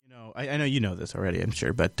I know you know this already, I'm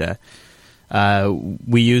sure, but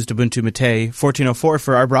we used Ubuntu Mate 14.04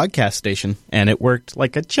 for our broadcast station, and it worked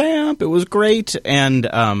like a champ. It was great, and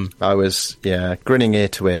I was grinning ear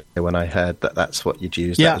to ear when I heard that that's what you'd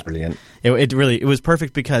used. That was brilliant. It was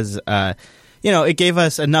perfect because it gave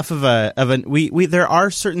us enough of there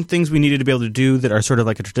are certain things we needed to be able to do that are sort of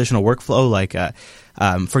like a traditional workflow, like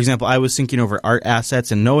for example, I was syncing over art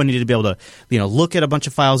assets, and Noah needed to be able to look at a bunch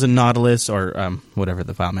of files in Nautilus or whatever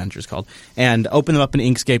the file manager is called, and open them up in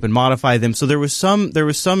Inkscape and modify them. So there was some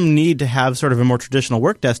need to have sort of a more traditional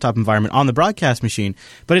work desktop environment on the broadcast machine,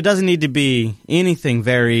 but it doesn't need to be anything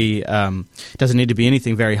very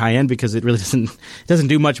high end, because it really doesn't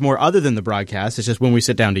do much more other than the broadcast. It's just when we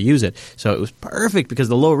sit down to use it. So it was perfect because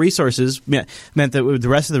the low resources meant that the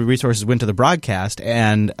rest of the resources went to the broadcast,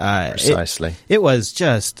 and precisely it was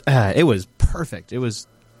just it was perfect. It was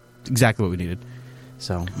exactly what we needed.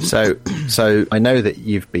 So I know that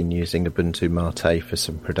you've been using Ubuntu Mate for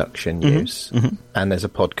some production use, and there's a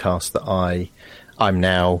podcast that I'm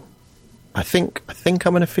now. I think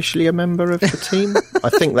I'm officially a member of the team. I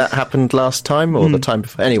think that happened last time or the time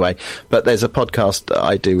before. Anyway, but there's a podcast that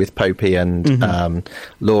I do with Popey and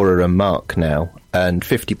Laura and Mark now, and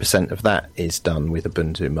 50% of that is done with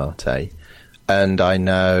Ubuntu Mate. And I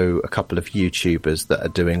know a couple of YouTubers that are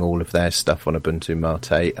doing all of their stuff on Ubuntu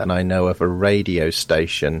Mate, and I know of a radio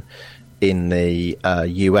station in the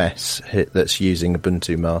US that's using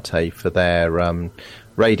Ubuntu Mate for their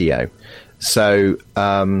radio. So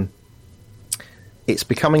it's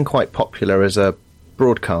becoming quite popular as a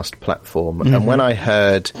broadcast platform. And when I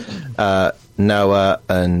heard Noah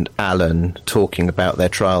and Alan talking about their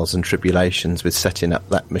trials and tribulations with setting up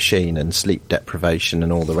that machine and sleep deprivation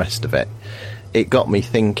and all the rest of it, it got me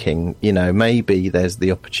thinking, maybe there's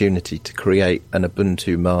the opportunity to create an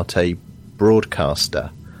Ubuntu Mate broadcaster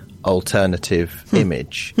alternative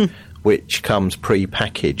image, which comes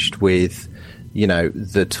pre-packaged with,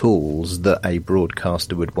 the tools that a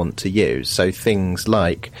broadcaster would want to use. So things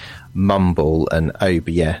like Mumble and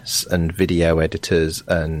OBS and video editors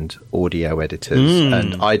and audio editors.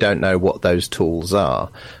 And I don't know what those tools are,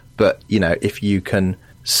 but, if you can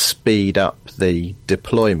speed up the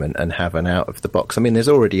deployment and have an out-of-the-box. I mean, there's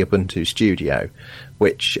already Ubuntu Studio,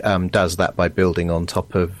 which does that by building on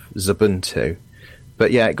top of Xubuntu.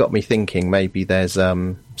 But yeah, it got me thinking maybe there's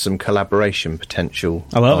some collaboration potential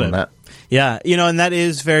on that. Yeah, and that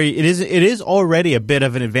is it is already a bit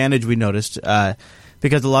of an advantage we noticed,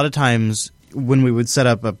 because a lot of times when we would set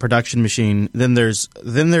up a production machine, then there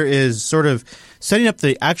is sort of setting up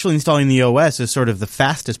actually installing the OS is sort of the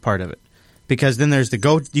fastest part of it. Because then there's you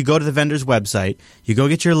go to the vendor's website, you go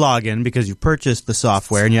get your login because you purchased the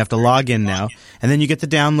software and you have to log in now, and then you get the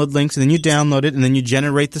download links, and then you download it, and then you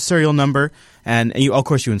generate the serial number, and of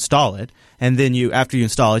course you install it, and then after you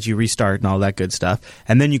install it, you restart and all that good stuff,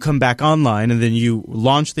 and then you come back online, and then you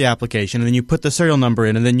launch the application, and then you put the serial number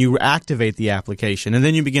in, and then you activate the application, and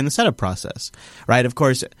then you begin the setup process, right? Of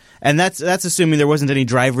course, and that's assuming there wasn't any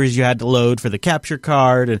drivers you had to load for the capture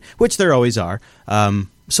card, which there always are.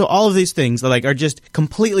 So all of these things are just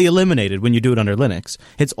completely eliminated when you do it under Linux.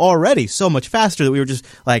 It's already so much faster that we were just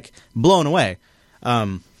blown away.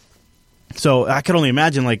 So I could only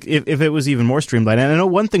imagine if it was even more streamlined. And I know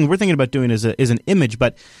one thing we're thinking about doing is an image,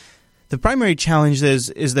 but the primary challenge is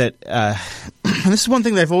that this is one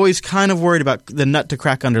thing that I've always kind of worried about the nut to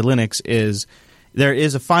crack under Linux is there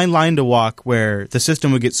is a fine line to walk where the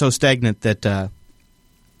system would get so stagnant that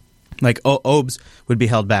OBS would be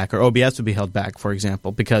held back, or OBS would be held back, for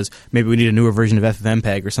example, because maybe we need a newer version of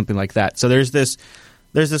FFmpeg or something like that. So there's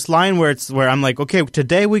this line where I'm like, okay,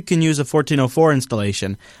 today we can use a 14.04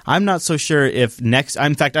 installation. I'm not so sure if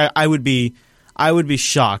in fact, I would be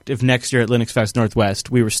shocked if next year at Linux Fest Northwest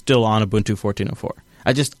we were still on Ubuntu 14.04.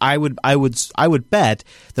 I would bet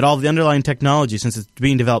that all the underlying technology, since it's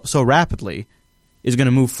being developed so rapidly, is going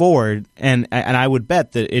to move forward, and I would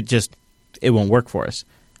bet that it won't work for us.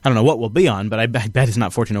 I don't know what we'll be on, but I bet it's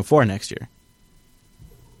not 14.04 next year.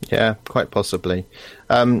 Yeah, quite possibly.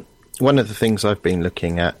 One of the things I've been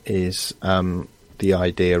looking at is the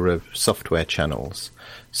idea of software channels.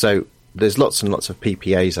 So there's lots and lots of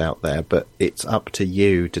PPAs out there, but it's up to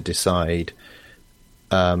you to decide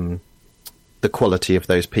the quality of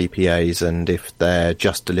those PPAs and if they're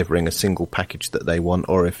just delivering a single package that they want,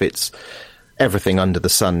 or if it's everything under the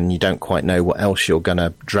sun and you don't quite know what else you're going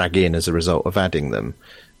to drag in as a result of adding them.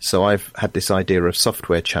 So I've had this idea of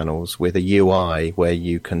software channels with a UI where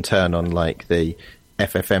you can turn on the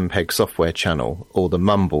FFmpeg software channel or the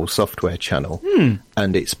Mumble software channel,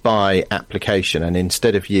 and it's by application. And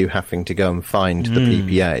instead of you having to go and find the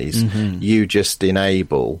PPAs, you just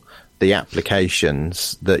enable the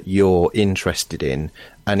applications that you're interested in,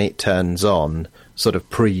 and it turns on sort of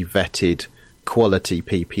pre-vetted quality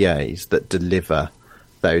PPAs that deliver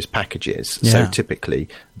those packages. Yeah. So typically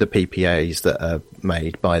the PPAs that are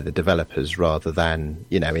made by the developers rather than,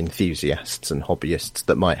 enthusiasts and hobbyists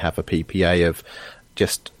that might have a PPA of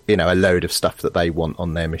just, a load of stuff that they want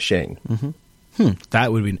on their machine.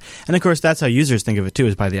 That would be... And of course, that's how users think of it too,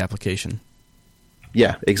 is by the application.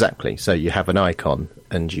 Yeah, exactly. So you have an icon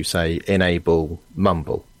and you say enable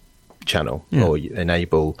Mumble channel, or you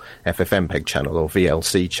enable FFmpeg channel, or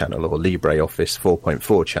VLC channel, or LibreOffice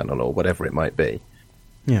 4.4 channel, or whatever it might be.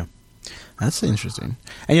 Yeah, that's interesting.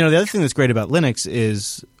 And the other thing that's great about Linux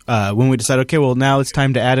is when we decide, okay, well, now it's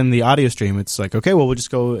time to add in the audio stream, it's like, okay, well, we'll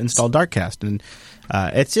just go install Darkcast. And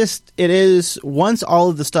it is, once all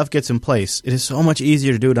of the stuff gets in place, it is so much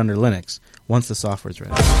easier to do it under Linux once the software's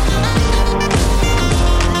ready.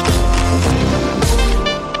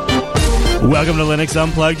 Welcome to Linux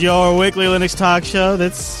Unplugged, your weekly Linux talk show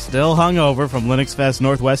that's still hungover from Linux Fest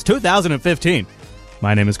Northwest 2015.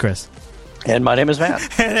 My name is Chris. And my name is Matt.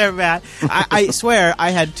 Hey there, Matt. I swear, I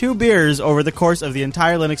had 2 beers over the course of the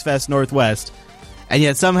entire Linux Fest Northwest, and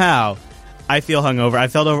yet somehow I feel hungover. I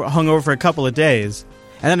felt hungover for a couple of days,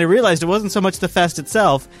 and then I realized it wasn't so much the fest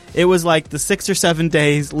itself. It was like the 6 or 7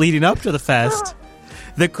 days leading up to the fest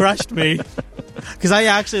that crushed me. Because I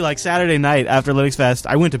actually, Saturday night after Linux Fest,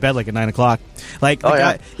 I went to bed at 9 o'clock. We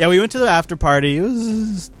went to the after party.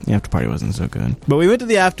 The after party wasn't so good. But we went to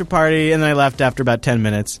the after party, and then I left after about 10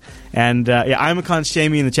 minutes. And, Imacon's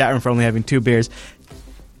shaming in the chat room for only having 2 beers.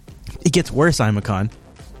 It gets worse, Imacon.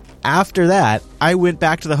 After that, I went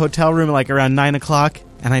back to the hotel room around 9 o'clock,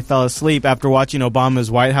 and I fell asleep after watching Obama's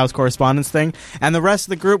White House Correspondents thing. And the rest of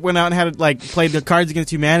the group went out and had played the Cards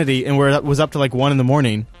Against Humanity, and was up to 1 in the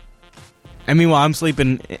morning. And meanwhile, I'm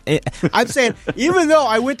sleeping. I'm saying, even though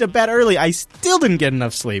I went to bed early, I still didn't get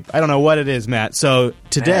enough sleep. I don't know what it is, Matt. So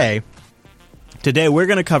today we're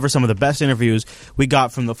going to cover some of the best interviews we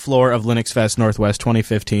got from the floor of Linux Fest Northwest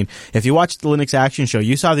 2015. If you watched the Linux Action Show,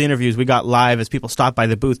 you saw the interviews we got live as people stopped by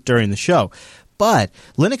the booth during the show. But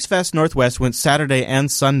Linux Fest Northwest went Saturday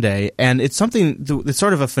and Sunday, and it's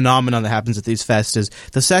sort of a phenomenon that happens at these fests is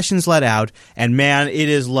the sessions let out, and man, it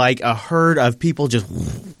is like a herd of people just...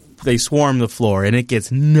 They swarm the floor, and it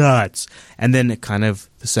gets nuts. And then the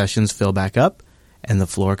sessions fill back up, and the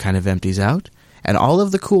floor kind of empties out. And all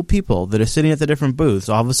of the cool people that are sitting at the different booths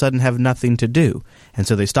all of a sudden have nothing to do. And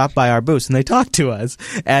so they stop by our booths, and they talk to us.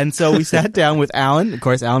 And so we sat down with Alan, of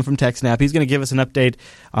course, Alan from TechSnap. He's going to give us an update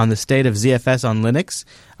on the state of ZFS on Linux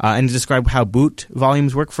and describe how boot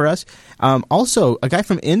volumes work for us. Also, a guy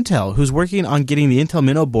from Intel who's working on getting the Intel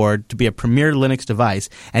Minnow board to be a premier Linux device.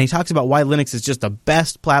 And he talks about why Linux is just the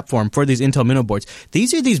best platform for these Intel Minnow boards.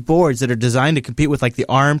 These are these boards that are designed to compete with the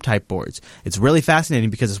ARM-type boards. It's really fascinating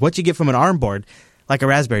because it's what you get from an ARM board, like a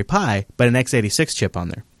Raspberry Pi, but an x86 chip on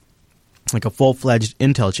there. Like a full-fledged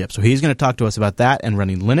Intel chip. So he's going to talk to us about that and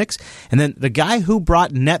running Linux. And then the guy who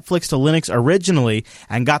brought Netflix to Linux originally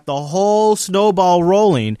and got the whole snowball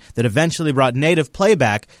rolling that eventually brought native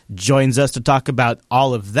playback joins us to talk about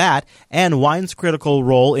all of that and Wine's critical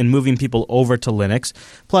role in moving people over to Linux.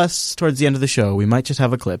 Plus, towards the end of the show, we might just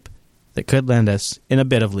have a clip that could land us in a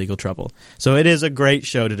bit of legal trouble. So it is a great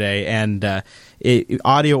show today, and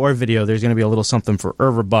audio or video, there's going to be a little something for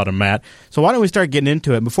everybody, Matt. So why don't we start getting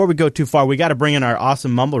into it? Before we go too far, we got to bring in our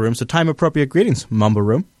awesome Mumble Room. So time-appropriate greetings, Mumble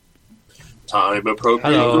Room.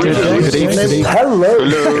 Time-appropriate. Hello. Good evening.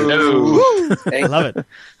 Hello. I love it.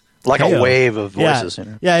 Like a wave of voices.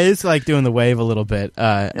 Yeah, yeah, it's like doing the wave a little bit.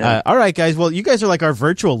 All right, guys. Well, you guys are like our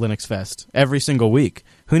virtual Linux Fest every single week.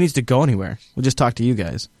 Who needs to go anywhere? We'll just talk to you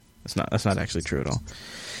guys. That's not actually true at all.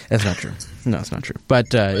 That's not true. No, it's not true.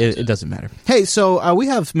 But it doesn't matter. Hey, so we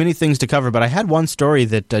have many things to cover, but I had one story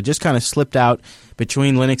that just kind of slipped out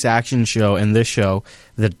between Linux Action Show and this show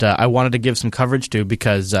that I wanted to give some coverage to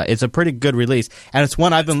because it's a pretty good release, and it's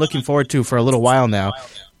one I've been looking forward to for a little while now.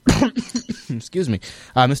 Excuse me.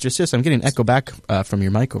 Mr. Sis, I'm getting echo back from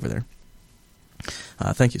your mic over there.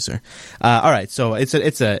 Thank you, sir. All right, so it's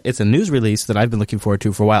a news release that I've been looking forward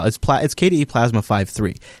to for a while. It's KDE Plasma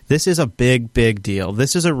 5.3. This is a big deal.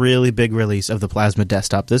 This is a really big release of the Plasma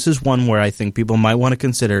desktop. This is one where I think people might want to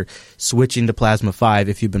consider switching to Plasma 5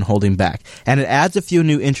 if you've been holding back. And it adds a few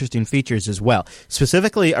new interesting features as well,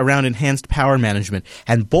 specifically around enhanced power management.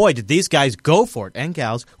 And boy, did these guys go for it, and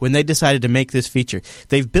gals, when they decided to make this feature.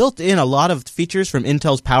 They've built in a lot of features from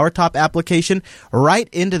Intel's PowerTop application right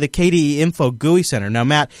into the KDE Info GUI Center. Now,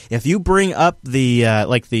 Matt, if you bring up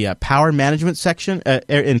the power management section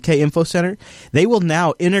in K-Info Center, they will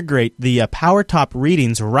now integrate the power top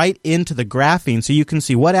readings right into the graphene, so you can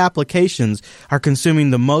see what applications are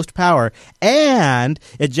consuming the most power, and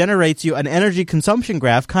it generates you an energy consumption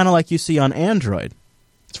graph, kind of like you see on Android.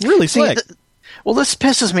 It's really slick. Well, this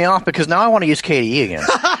pisses me off because now I want to use KDE again.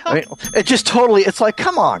 I mean, it just totally, it's like,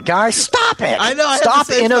 come on, guys, stop it. I know. Stop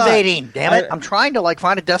innovating, damn it. I'm trying to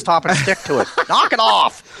find a desktop and stick to it. Knock it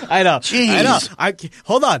off. I know. Jeez. I know.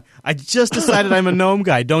 Hold on. I just decided I'm a GNOME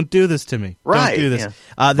guy. Don't do this to me. Right. Don't do this.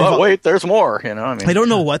 Yeah. But wait, there's more. I don't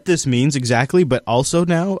know what this means exactly, but also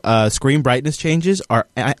now screen brightness changes are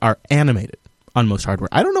animated on most hardware.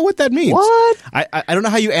 I don't know what that means. What? I don't know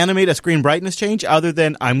how you animate a screen brightness change other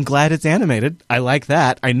than I'm glad it's animated. I like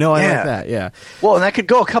that. I know I like that, yeah. Well, and that could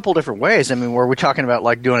go a couple different ways. I mean, were we talking about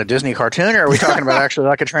like doing a Disney cartoon, or are we talking about actually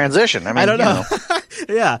like a transition? I mean, I don't know.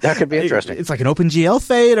 Yeah. That could be interesting. It's like an OpenGL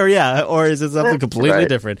fade, or is it something completely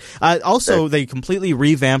different? Also, they completely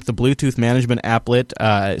revamped the Bluetooth management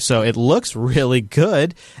applet, so it looks really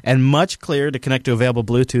good and much clearer to connect to available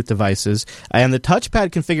Bluetooth devices. And the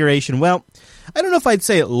touchpad configuration, well, I don't know if I'd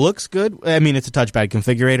say it looks good. I mean, it's a touchpad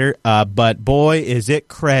configurator, but boy, is it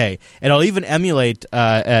cray. It'll even emulate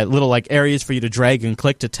little like areas for you to drag and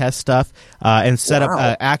click to test stuff and set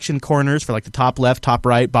up action corners for like the top left,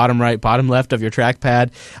 bottom left of your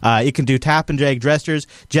trackpad. You can do tap and drag gestures.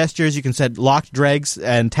 You can set locked drags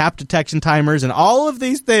and tap detection timers and all of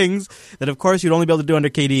these things that, of course, you'd only be able to do under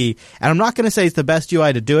KDE. And I'm not going to say it's the best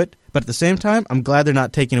UI to do it, but at the same time, I'm glad they're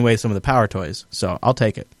not taking away some of the power toys. So I'll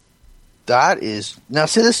take it. That is now.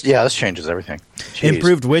 See this? Yeah, this changes everything. Jeez.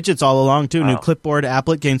 Improved widgets all along too. Wow. New clipboard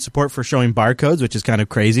applet gains support for showing barcodes, which is kind of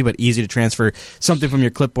crazy, but easy to transfer something from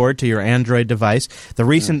your clipboard to your Android device. The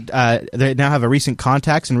recent they now have a recent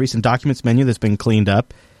contacts and recent documents menu that's been cleaned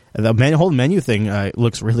up. The whole menu thing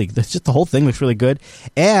looks really. Just the whole thing looks really good.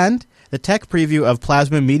 And the tech preview of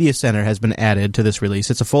Plasma Media Center has been added to this release.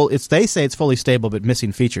 They say it's fully stable, but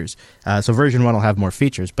missing features. So version 1 will have more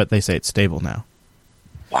features, but they say it's stable now.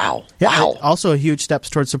 Wow. Yeah, wow. Also, a huge steps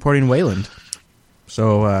towards supporting Wayland.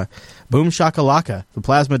 So, boom shakalaka. The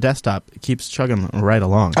Plasma desktop keeps chugging right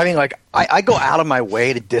along. I mean, like, I go out of my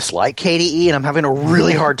way to dislike KDE, and I'm having a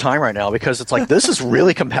really hard time right now because it's like, this is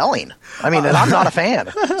really compelling. I mean, and I'm not a fan.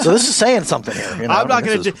 So this is saying something here. I'm not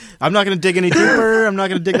going to dig any deeper. I'm not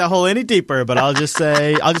going to dig that hole any deeper, but I'll just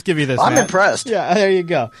give you this. I'm Matt. impressed. Yeah, there you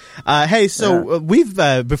go. We've,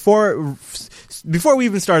 before we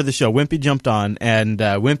even started the show, Wimpy jumped on, and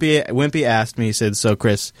Wimpy asked me, he said, so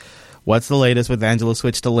Chris, what's the latest with Angela's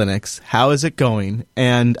switch to Linux? How is it going?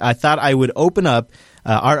 And I thought I would open up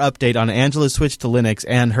our update on Angela's switch to Linux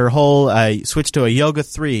and her whole switch to a Yoga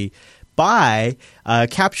 3 by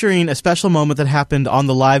capturing a special moment that happened on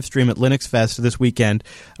the live stream at Linux Fest this weekend.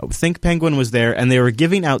 Think Penguin was there, and they were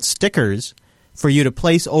giving out stickers for you to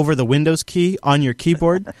place over the Windows key on your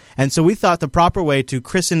keyboard. And so we thought the proper way to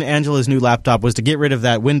christen Angela's new laptop was to get rid of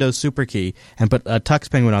that Windows super key and put a Tux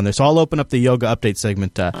Penguin on there. So I'll open up the Yoga update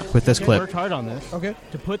segment with this clip. I worked hard on this. Okay.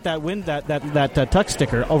 To put that Tux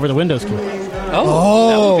sticker over the Windows key. Oh,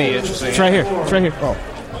 that would be interesting. It's right here. It's right here.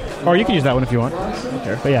 Oh. Or you can use that one if you want.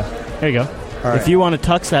 Okay. But yeah, there you go. All right. If you want to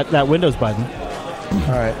tux that Windows button.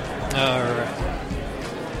 All right. All right.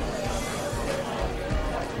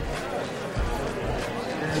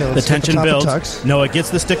 Okay, the tension builds. Noah gets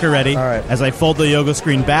the sticker ready. All right. As I fold the Yoga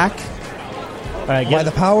screen back. By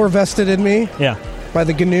the power vested in me. Yeah. By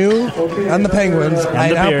the GNU and the Penguins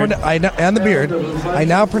and the beard. I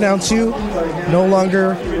now pronounce you no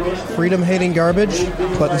longer freedom-hating garbage,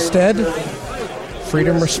 but instead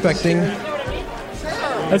freedom-respecting.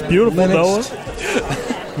 That's beautiful, Linux.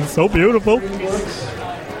 Noah. It's so beautiful.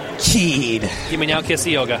 Keyed. You may now kiss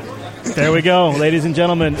the Yoga. There we go, ladies and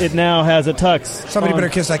gentlemen. It now has a tux. Somebody better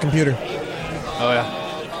kiss that computer. Oh,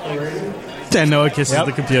 yeah. And Noah kisses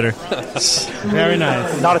the computer. Very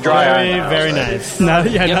nice. Not a dry eye. Very nice. Not a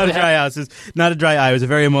dry eye. It's not a dry eye. It was a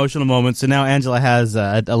very emotional moment. So now Angela has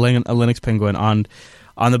a Linux Penguin on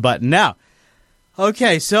the button. Now,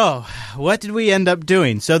 okay, so what did we end up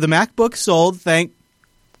doing? So the MacBook sold, thank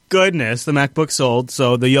goodness. The MacBook sold,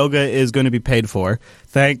 so the Yoga is going to be paid for.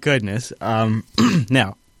 Thank goodness.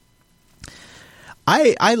 Now,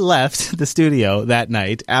 I left the studio that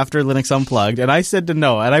night after Linux Unplugged, and I said to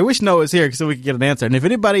Noah, and I wish Noah was here so we could get an answer. And if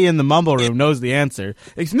anybody in the Mumble room knows the answer,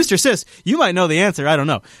 Mr. Sis, you might know the answer, I don't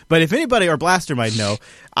know. But if anybody or Blaster might know,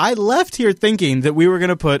 I left here thinking that we were going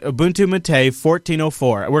to put Ubuntu Mate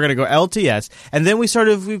 14.04. We're going to go LTS, and then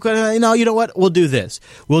you know what? We'll do this.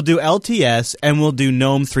 We'll do LTS, and we'll do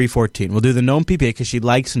GNOME 3.14. We'll do the GNOME PPA because she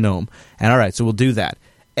likes GNOME. And all right, so we'll do that.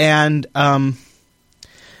 And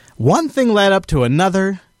one thing led up to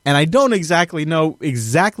another, and I don't exactly know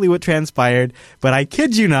exactly what transpired, but I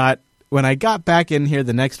kid you not, when I got back in here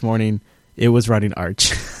the next morning, it was running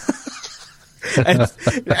Arch. and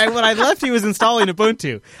when I left, he was installing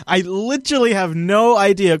Ubuntu. I literally have no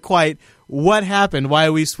idea quite what happened,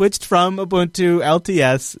 why we switched from Ubuntu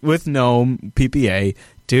LTS with GNOME PPA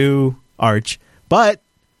to Arch, but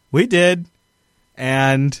we did,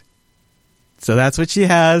 and so that's what she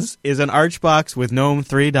has, is an Arch box with GNOME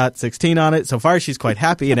 3.16 on it. So far, she's quite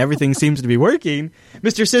happy, and everything seems to be working.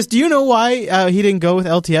 Mr. Sis, do you know why he didn't go with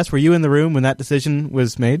LTS? Were you in the room when that decision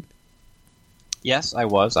was made? Yes, I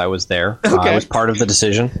was. I was there. Okay. I was part of the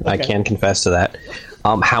decision. Okay. I can confess to that.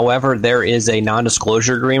 However, there is a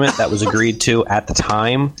non-disclosure agreement that was agreed to at the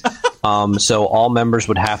time. So all members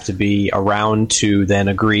would have to be around to then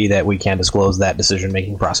agree that we can disclose that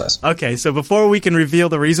decision-making process. Okay, so before we can reveal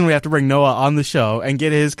the reason we have to bring Noah on the show and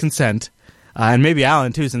get his consent, and maybe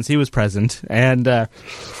Alan too, since he was present, and and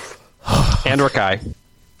Rakai.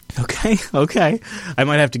 Okay. I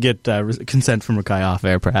might have to get consent from Rakai off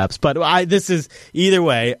air, perhaps. But this is either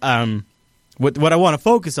way. What I want to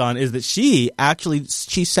focus on is that she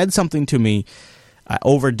said something to me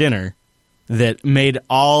over dinner that made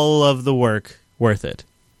all of the work worth it.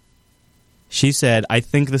 She said, "I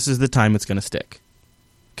think this is the time it's going to stick."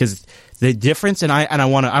 Because the difference, and I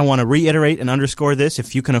want to reiterate and underscore this,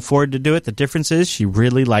 if you can afford to do it, the difference is she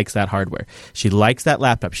really likes that hardware. She likes that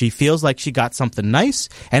laptop. She feels like she got something nice,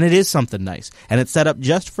 and it is something nice, and it's set up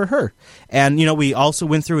just for her. And, we also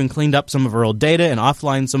went through and cleaned up some of her old data and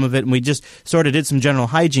offlined some of it, and we just sort of did some general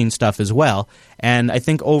hygiene stuff as well. And I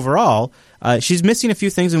think overall, she's missing a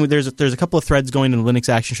few things, and there's a couple of threads going in the Linux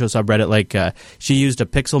Action Show subreddit. Like she used a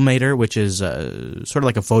Pixelmator, which is sort of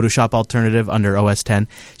like a Photoshop alternative under OS X.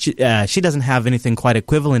 She doesn't have anything quite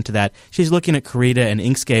equivalent to that. She's looking at Krita and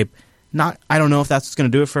Inkscape. I don't know if that's what's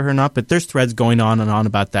going to do it for her or not, but there's threads going on and on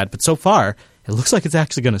about that. But so far, it looks like it's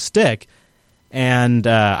actually going to stick. And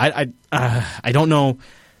I don't know.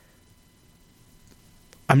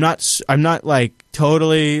 I'm not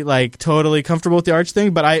totally comfortable with the Arch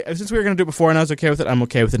thing, but since we were going to do it before and I was okay with it, I'm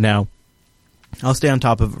okay with it now. I'll stay on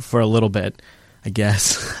top of it for a little bit, I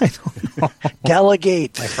guess. I don't know.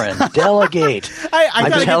 Delegate, my friend. Delegate.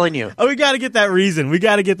 I'm telling you. Oh, we got to get that reason. We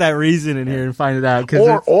got to get that reason in here and find it out.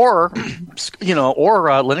 Or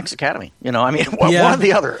Linux Academy. One or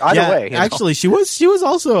the other. Either way. Actually, she was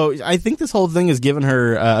also. I think this whole thing has given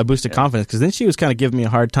her a boost of confidence, because then she was kind of giving me a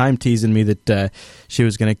hard time, teasing me that she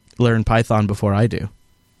was going to learn Python before I do.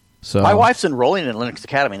 So my wife's enrolling in Linux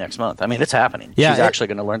Academy next month. I mean, it's happening. Yeah, she's actually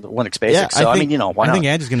going to learn the Linux basics. Yeah, why not? I think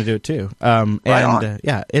Angie's going to do it too.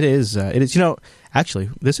 It is. It is. Actually,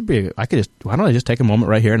 this would be. Why don't I just take a moment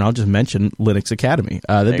right here and I'll just mention Linux Academy.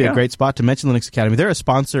 That'd be a great spot to mention Linux Academy. They're a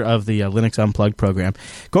sponsor of the Linux Unplugged program.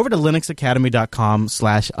 Go over to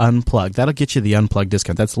linuxacademy.com/unplugged. That'll get you the Unplugged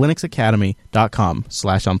discount. That's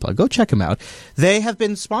linuxacademy.com/unplugged. Go check them out. They have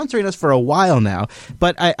been sponsoring us for a while now,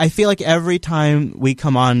 but I feel like every time we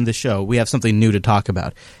come on the show, we have something new to talk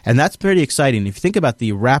about. And that's pretty exciting. If you think about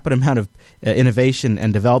the rapid amount of innovation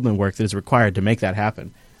and development work that is required to make that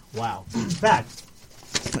happen. Wow. In fact,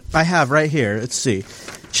 I have right here, let's see.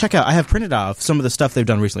 Check out, I have printed off some of the stuff they've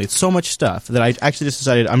done recently. It's so much stuff that I actually just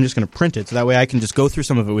decided I'm just going to print it, so that way I can just go through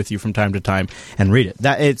some of it with you from time to time and read it.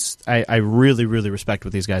 I really, really respect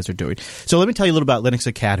what these guys are doing. So let me tell you a little about Linux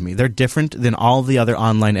Academy. They're different than all the other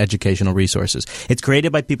online educational resources. It's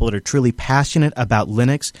created by people that are truly passionate about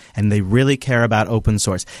Linux, and they really care about open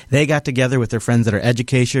source. They got together with their friends that are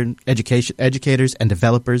educators and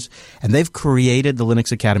developers, and they've created the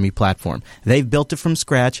Linux Academy platform. They've built it from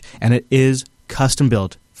scratch, and it is custom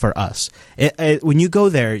built for us. When you go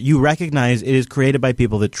there, you recognize it is created by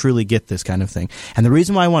people that truly get this kind of thing. And the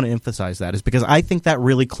reason why I want to emphasize that is because I think that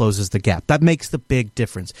really closes the gap. That makes the big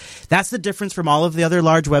difference. That's the difference from all of the other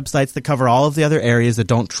large websites that cover all of the other areas that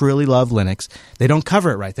don't truly love Linux. They don't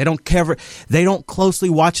cover it right. They don't closely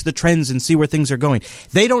watch the trends and see where things are going.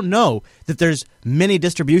 They don't know that there's many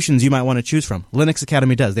distributions you might want to choose from. Linux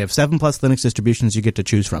Academy does. They have 7+ Linux distributions you get to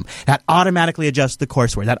choose from. That automatically adjusts the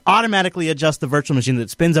courseware. That automatically adjusts the virtual machine that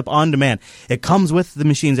spins up on demand. It comes with the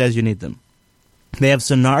machines as you need them. They have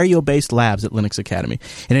scenario-based labs at Linux Academy.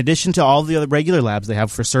 In addition to all the other regular labs they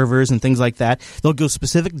have for servers and things like that, they'll go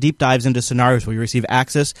specific deep dives into scenarios where you receive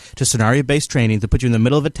access to scenario-based training to put you in the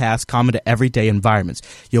middle of a task common to everyday environments.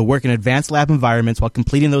 You'll work in advanced lab environments while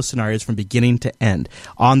completing those scenarios from beginning to end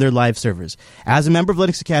on their live servers. As a member of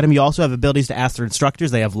Linux Academy, you also have abilities to ask their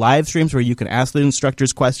instructors. They have live streams where you can ask the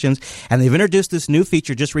instructors questions, and they've introduced this new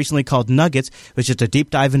feature just recently called Nuggets, which is a deep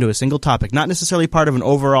dive into a single topic, not necessarily part of an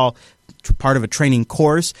overall part of a training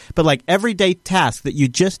course, but like everyday tasks that you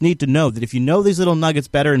just need to know, that if you know these little nuggets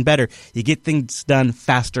better and better, you get things done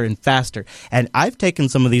faster and faster. And I've taken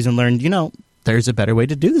some of these and learned, there's a better way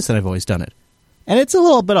to do this than I've always done it. And it's a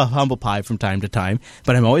little bit of humble pie from time to time,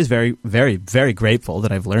 but I'm always very, very, very grateful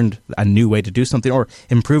that I've learned a new way to do something or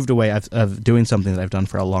improved a way of doing something that I've done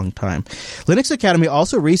for a long time. Linux Academy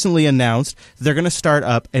also recently announced they're going to start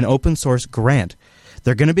up an open source grant.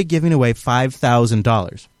 They're going to be giving away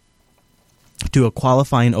 $5,000 to a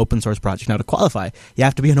qualifying open source project. Now, to qualify, you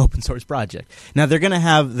have to be an open source project. Now, they're going to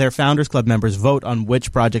have their Founders Club members vote on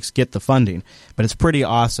which projects get the funding, but it's pretty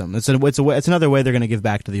awesome. It's another way they're going to give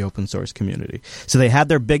back to the open source community. So they had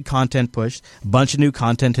their big content push. A bunch of new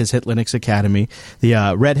content has hit Linux Academy.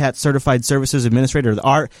 The Red Hat Certified Services Administrator,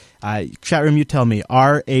 the chat room, you tell me,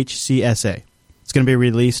 RHCSA. It's going to be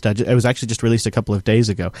released. It was actually just released a couple of days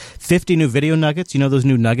ago. 50 new video nuggets. Those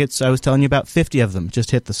new nuggets I was telling you about? 50 of them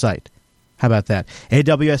just hit the site. How about that?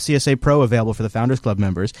 AWS CSA Pro available for the Founders Club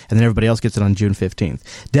members, and then everybody else gets it on June 15th.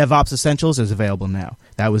 DevOps Essentials is available now.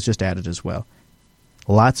 That was just added as well.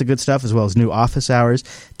 Lots of good stuff, as well as new office hours.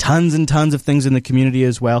 Tons and tons of things in the community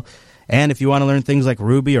as well. And if you want to learn things like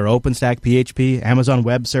Ruby or OpenStack, PHP, Amazon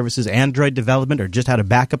Web Services, Android development, or just how to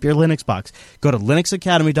back up your Linux box, go to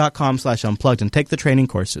linuxacademy.com/unplugged and take the training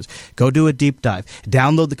courses. Go do a deep dive.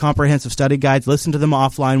 Download the comprehensive study guides. Listen to them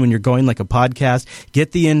offline when you're going like a podcast.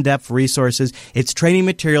 Get the in-depth resources. It's training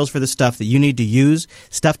materials for the stuff that you need to use,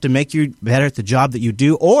 stuff to make you better at the job that you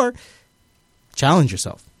do, or challenge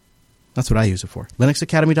yourself. That's what I use it for.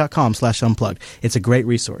 linuxacademy.com/unplugged. It's a great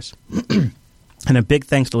resource. And a big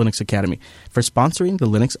thanks to Linux Academy for sponsoring the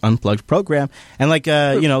Linux Unplugged program. And like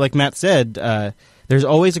Matt said, there's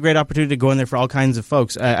always a great opportunity to go in there for all kinds of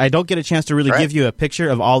folks. I don't get a chance to really give you a picture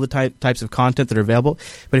of all the types of content that are available,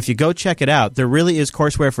 but if you go check it out, there really is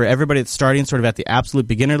courseware for everybody that's starting sort of at the absolute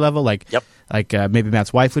beginner level, like maybe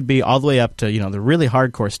Matt's wife would be, all the way up to the really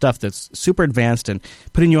hardcore stuff that's super advanced and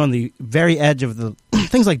putting you on the very edge of the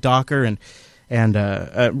things like Docker and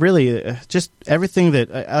really just everything that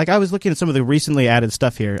I was looking at some of the recently added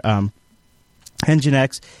stuff here.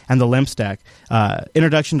 Nginx and the LEMP stack,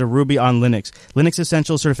 Introduction to Ruby on Linux, Linux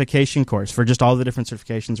Essential Certification course for just all the different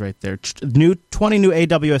certifications right there. 20 new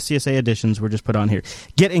AWS CSA editions were just put on here.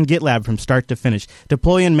 Git and GitLab from start to finish.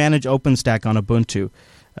 Deploy and manage OpenStack on Ubuntu.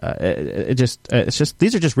 It's just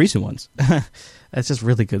these are just recent ones. It's just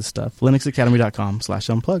really good stuff.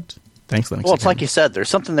 linuxacademy.com/unplugged. Thanks, Linux. Well, it's like you said, there's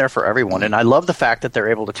something there for everyone, and I love the fact that they're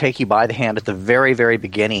able to take you by the hand at the very, very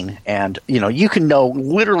beginning, and you can know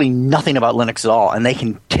literally nothing about Linux at all, and they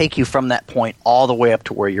can take you from that point all the way up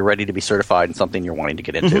to where you're ready to be certified in something you're wanting to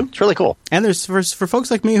get into. Mm-hmm. It's really cool. And there's for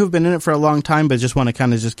folks like me who've been in it for a long time, but just want to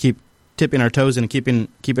kind of just keep tipping our toes and keeping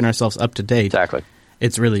ourselves up to date. Exactly.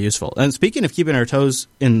 It's really useful. And speaking of keeping our toes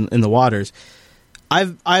in the waters,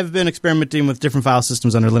 I've been experimenting with different file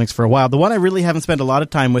systems under Linux for a while. The one I really haven't spent a lot of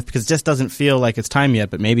time with because it just doesn't feel like it's time yet,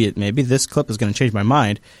 but maybe this clip is going to change my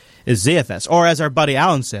mind, is ZFS, or as our buddy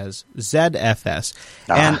Alan says, ZFS.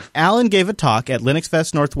 And Alan gave a talk at Linux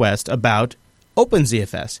Fest Northwest about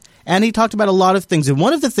OpenZFS, and he talked about a lot of things. And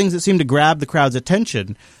one of the things that seemed to grab the crowd's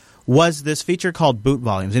attention was this feature called boot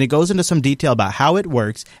volumes. And he goes into some detail about how it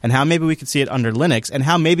works and how maybe we could see it under Linux and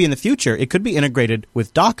how maybe in the future it could be integrated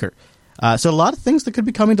with Docker. So a lot of things that could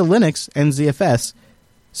be coming to Linux and ZFS.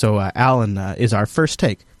 So Alan is our first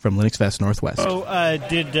take from Linux Fest Northwest. So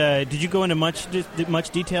did you go into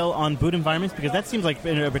much detail on boot environments? Because that seems like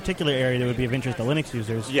in a particular area that would be of interest to Linux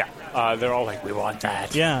users. Yeah, they're all like, we want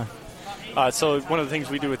that. Yeah. So one of the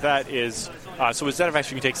things we do with that is, so with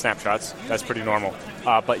ZFS you can take snapshots. That's pretty normal.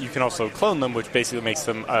 But you can also clone them, which basically makes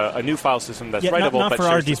them a new file system that's writable. Not but for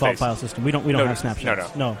our default file system. We don't have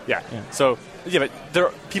snapshots. No. Yeah. So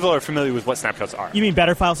but people are familiar with what snapshots are. You mean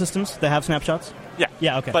better file systems that have snapshots? Yeah.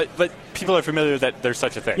 Yeah. Okay. But people are familiar that there's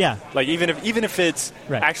such a thing. Yeah. Like even if it's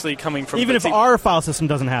actually coming from if our file system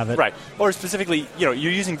doesn't have it. Right. Or specifically, you're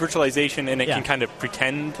using virtualization and it can kind of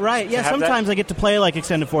pretend. Right. Yeah. Sometimes I get to play like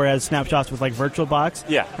Extended 4 as snapshots with like VirtualBox.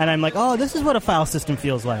 Yeah. And I'm like, oh, this is what a file system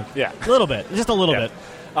feels like. Yeah. A little bit. Just a little bit.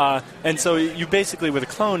 And so you basically, with a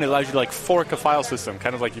clone, it allows you to like fork a file system,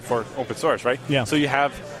 kind of like you fork open source, right? Yeah. So you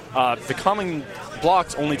have the common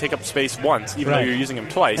blocks only take up space once, even though you're using them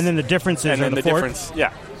twice. And then the differences and then the difference,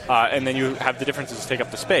 and then you have the differences take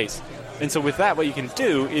up the space. And so with that, what you can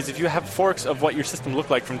do is if you have forks of what your system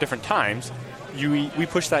looked like from different times, we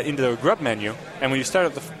push that into the grub menu, and when you start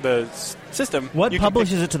up the system... What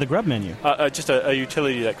publishes it to the grub menu? Just a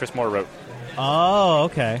utility that Chris Moore wrote. Oh,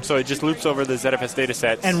 okay. So it just loops over the ZFS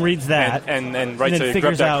datasets and reads that, and writes a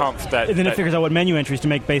grub.conf. And then it figures out what menu entries to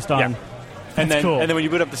make based on. And then cool. and then when you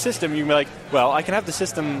boot up the system, you can be like, well, I can have the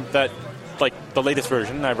system that, like, the latest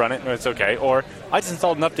version, and I run it, and it's okay. Or I just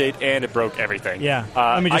installed an update, and it broke everything. Yeah.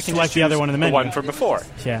 Let me just I can select the other choose one in the menu. one from before.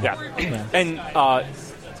 Yeah. And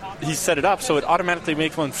he set it up so it automatically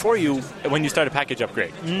makes one for you when you start a package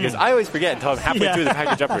upgrade. Because I always forget until I'm halfway through the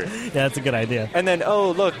package upgrade. Yeah, that's a good idea. And then,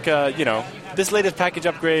 look, this latest package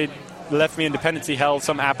upgrade left me in dependency hell.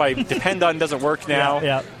 Some app I depend on doesn't work now.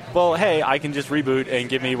 Yeah. Well, hey, I can just reboot and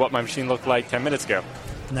give me what my machine looked like 10 minutes ago.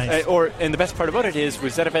 Nice. And the best part about it is,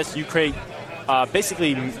 with ZFS, you create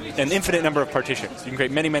basically an infinite number of partitions. You can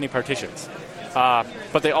create many, many partitions.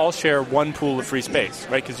 But they all share one pool of free space,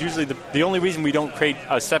 right? Because usually the only reason we don't create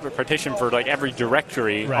a separate partition for like every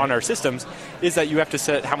directory on our systems is that you have to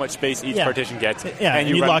set how much space each partition gets. Yeah, and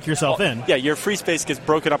you lock yourself in. Yeah, your free space gets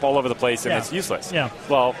broken up all over the place, and it's useless. Yeah.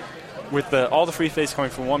 Well, with all the free space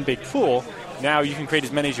coming from one big pool, now you can create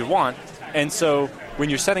as many as you want. And so when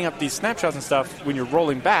you're setting up these snapshots and stuff, when you're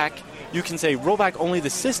rolling back, you can say roll back only the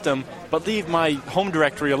system, but leave my home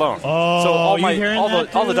directory alone. Oh, so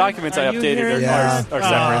all the documents I updated are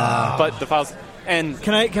separate, but the files. And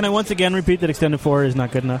can I once again repeat that Extended 4 is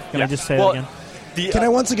not good enough? Can I just say that again? Can I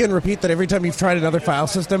once again repeat that every time you've tried another file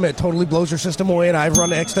system, it totally blows your system away, and I've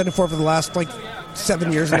run Extended 4 for the last,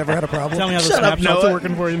 7 years and never had a problem? Tell me how the snapshots are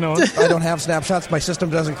working for you, Noah. I don't have snapshots. My system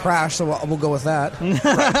doesn't crash, so we'll go with that.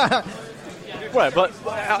 Right, but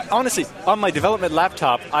honestly, on my development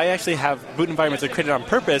laptop, I actually have boot environments that are created on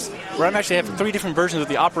purpose, where I'm actually have 3 different versions of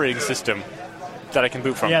the operating system that I can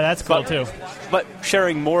boot from. Yeah, that's cool, too. But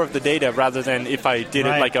sharing more of the data rather than if I did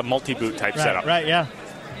it like a multi-boot type setup. Right, yeah.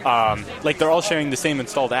 They're all sharing the same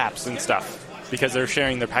installed apps and stuff because they're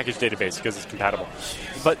sharing their package database because it's compatible.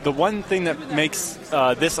 But the one thing that makes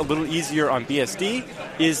this a little easier on BSD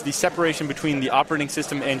is the separation between the operating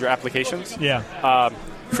system and your applications. Yeah.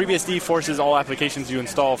 FreeBSD forces all applications you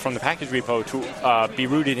install from the package repo to be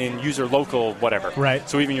rooted in user local whatever. Right.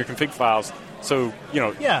 So even your config files. So, the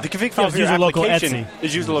config file of your user local application Etsy.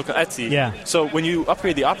 is user local Etsy. Yeah. So when you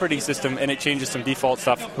upgrade the operating system and it changes some default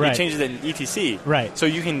stuff, it changes it in ETC. Right. So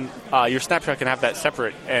you can your snapshot can have that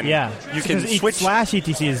separate, and you can switch.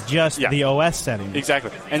 /etc is just the OS setting.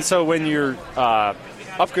 Exactly. And so when you're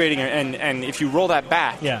upgrading and if you roll that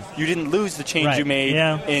back, you didn't lose the change you made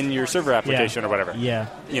in your server application or whatever. Yeah.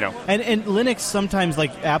 And Linux sometimes,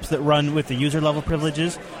 like apps that run with the user level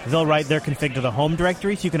privileges, they'll write their config to the home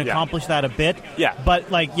directory, so you can accomplish that a bit. Yeah.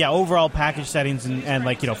 But overall package settings and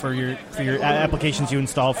for your applications you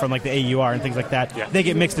install from like the AUR and things like that, they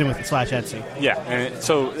get mixed in with /Etsy. Yeah. And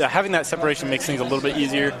so having that separation makes things a little bit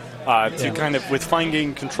easier to kind of, with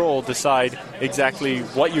fine-grained control, decide exactly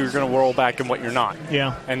what you're going to roll back and what you're not.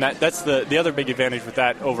 Yeah. And that's the other big advantage with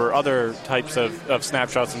that over other types of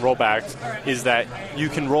snapshots and rollbacks is that you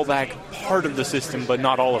can roll back part of the system but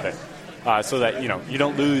not all of it, so that you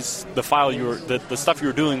don't lose the file the stuff you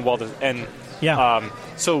were doing while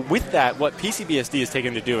so with that, what PCBSD is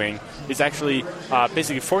taken to doing is actually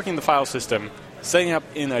basically forking the file system, setting up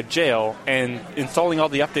in a jail, and installing all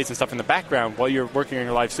the updates and stuff in the background while you're working on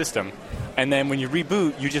your live system. And then when you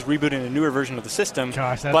reboot, you just reboot in a newer version of the system.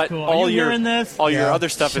 Gosh, that's but cool. all your other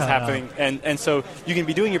stuff is Shut happening, and so you can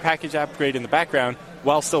be doing your package upgrade in the background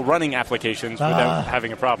while still running applications without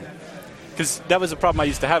having a problem. Because that was a problem I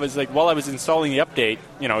used to have. Is like while I was installing the update,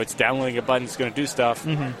 it's downloading a button, it's going to do stuff.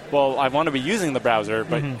 Mm-hmm. Well, I want to be using the browser,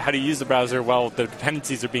 but how do you use the browser while the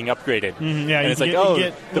dependencies are being upgraded? Mm-hmm. Yeah, and it's like,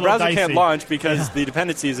 the browser can't launch because the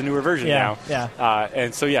dependency is a newer version now. Yeah.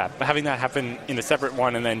 And so, having that happen in a separate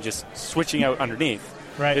one and then just switching out underneath,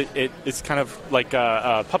 right? It's kind of like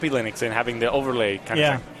Puppy Linux and having the overlay kind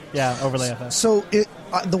of thing. Yeah, overlay FS. So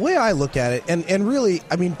the way I look at it, and really,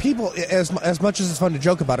 I mean, people, as much as it's fun to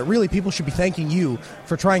joke about it, really people should be thanking you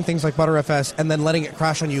for trying things like ButterFS and then letting it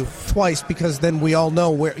crash on you twice, because then we all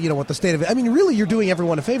know where what the state of it. I mean, really, you're doing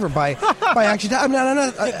everyone a favor by actually. I'm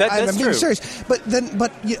being serious.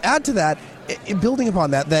 But you add to that, building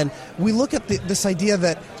upon that, then we look at this idea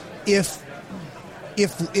that if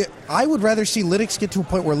I would rather see Linux get to a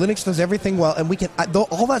point where Linux does everything well, and we can.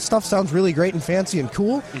 All that stuff sounds really great and fancy and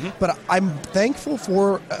cool, but I'm thankful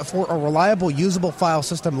for a reliable, usable file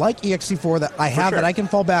system like ext4 that I have, that I can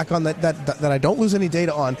fall back on, that I don't lose any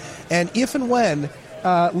data on, and if and when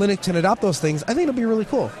Linux can adopt those things, I think it'll be really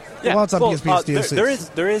cool. Yeah. Well, it's on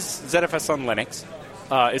PSP. There is ZFS on Linux.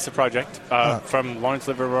 It's a project from Lawrence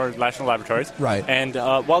Livermore National Laboratories, right? And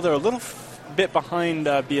while they're a little bit behind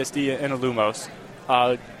BSD and Illumos.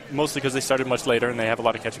 Mostly because they started much later and they have a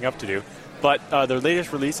lot of catching up to do. But their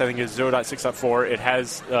latest release, I think, is 0.6.4. It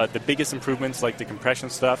has the biggest improvements, like the compression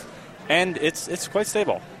stuff, and it's quite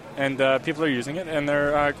stable. and people are using it, and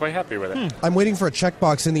they're quite happy with it. I'm waiting for a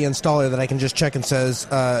checkbox in the installer that I can just check and says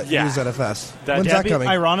use ZFS. When's that coming?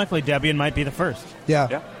 Ironically, Debian might be the first.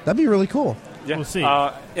 Yeah, that'd be really cool. Yeah. We'll see.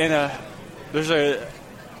 There's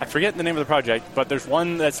I forget the name of the project, but there's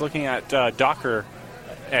one that's looking at Docker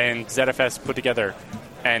and ZFS put together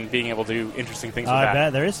and being able to do interesting things with that. I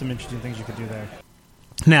bet there is some interesting things you could do there.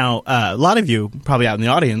 Now, a lot of you, probably out in the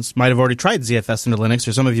audience, might have already tried ZFS into Linux,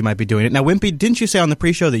 or some of you might be doing it. Now, Wimpy, didn't you say on the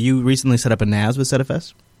pre-show that you recently set up a NAS with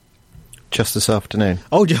ZFS? Just this afternoon.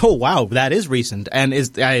 Oh, wow, that is recent, and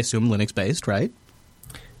is, I assume, Linux-based, right?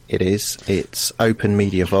 It is. It's Open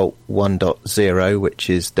Media Vault 1.0, which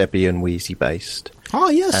is Debian Wheezy based. Oh,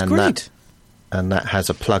 yes, and great. That has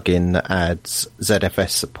a plugin that adds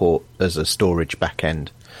ZFS support as a storage backend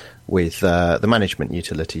with the management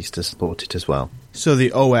utilities to support it as well. So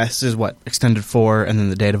the OS is what? Extended 4, and then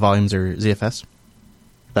the data volumes are ZFS?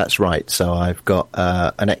 That's right. So I've got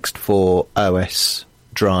an Ext4 OS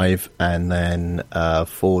drive and then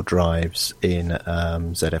 4 drives in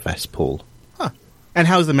ZFS pool. Huh. And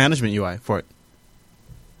how's the management UI for it?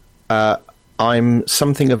 I'm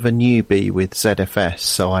something of a newbie with ZFS,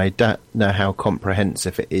 so I don't know how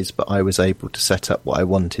comprehensive it is, but I was able to set up what I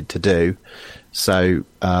wanted to do. So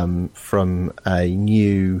from a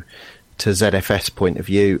new to ZFS point of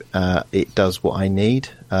view, it does what I need,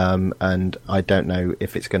 and I don't know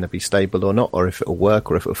if it's going to be stable or not, or if it'll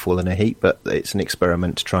work, or if it'll fall in a heap, but it's an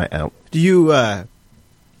experiment to try it out. Do you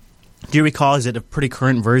recall, is it a pretty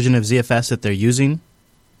current version of ZFS that they're using?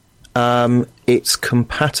 It's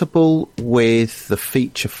compatible with the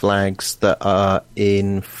feature flags that are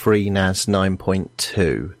in FreeNAS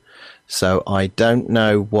 9.2. So I don't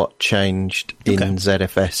know what changed in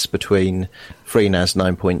ZFS between FreeNAS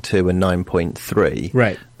 9.2 and 9.3.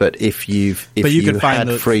 Right. But if you had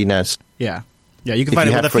FreeNAS, you can find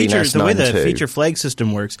it with the way the feature flag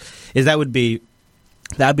system works is that'd be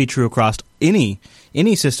true across any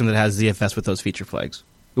system that has ZFS with those feature flags.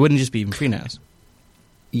 It wouldn't just be even FreeNAS.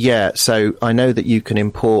 Yeah, so I know that you can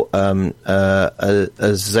import a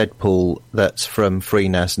Z-pool that's from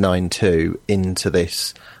FreeNAS 9.2 into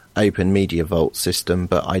this Open Media Vault system,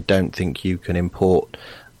 but I don't think you can import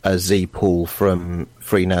a Z-pool from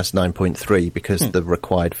FreeNAS 9.3 because the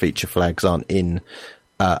required feature flags aren't in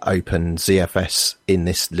Open ZFS in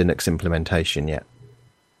this Linux implementation yet.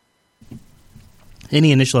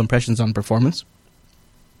 Any initial impressions on performance?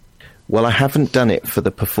 Well, I haven't done it for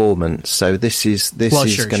the performance, so this is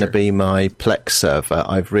going to be my Plex server.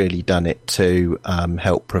 I've really done it to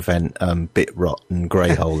help prevent bit rot and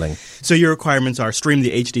grey holing. So your requirements are stream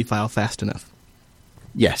the HD file fast enough?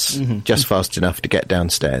 Yes, just fast enough to get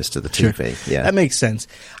downstairs to the TV. Yeah, that makes sense.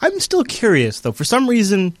 I'm still curious, though. For some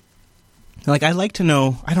reason, I'd like to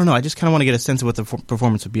know, I don't know, I just kind of want to get a sense of what the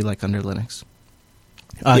performance would be like under Linux.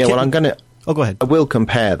 I'm going to... Oh, go ahead. I will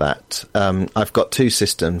compare that. I've got two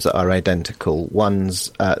systems that are identical.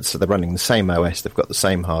 One's so they're running the same OS. They've got the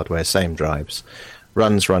same hardware, same drives.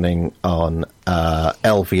 One's running on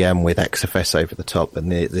LVM with XFS over the top,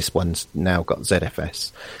 and this one's now got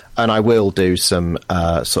ZFS. And I will do some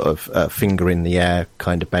sort of finger in the air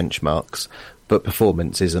kind of benchmarks, but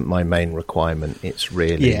performance isn't my main requirement. It's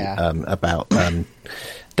really about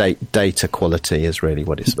data quality is really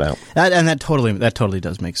what it's about. And that totally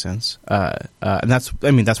does make sense. And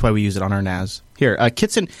that's why we use it on our NAS. Here,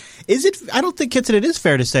 Kitson, I don't think, Kitson, it is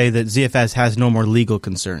fair to say that ZFS has no more legal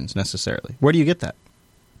concerns necessarily. Where do you get that?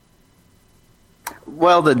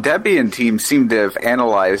 Well, the Debian team seemed to have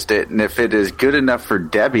analyzed it, and if it is good enough for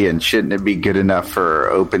Debian, shouldn't it be good enough for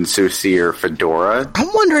OpenSUSE or Fedora?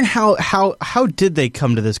 I'm wondering how did they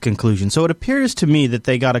come to this conclusion? So it appears to me that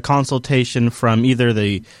they got a consultation from either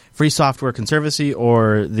the Free Software Conservancy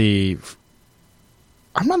or the...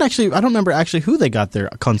 I don't remember actually who they got their...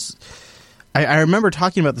 I remember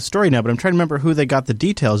talking about the story now, but I'm trying to remember who they got the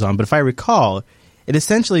details on. But if I recall, it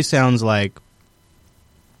essentially sounds like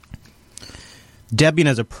Debian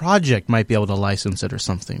as a project might be able to license it or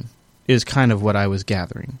something, is kind of what I was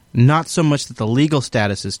gathering. Not so much that the legal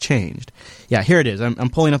status has changed. Yeah, here it is. I'm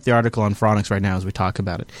pulling up the article on Phoronix right now as we talk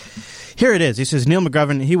about it. Here it is. He says Neil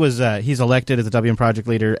McGovern, he's elected as the Debian project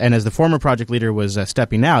leader, and as the former project leader was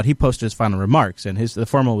stepping out, he posted his final remarks, and the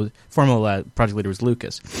formal project leader was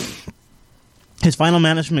Lucas. His final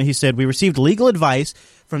management, he said, we received legal advice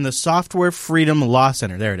from the Software Freedom Law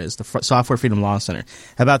Center. There it is, the Software Freedom Law Center,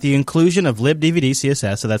 about the inclusion of libDVD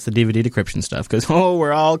CSS, so that's the DVD decryption stuff, because,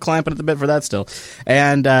 we're all clamping at the bit for that still.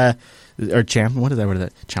 And, or champing, what is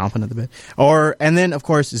that? Chomping at the bit. And then, of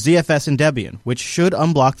course, ZFS and Debian, which should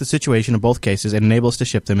unblock the situation in both cases and enable us to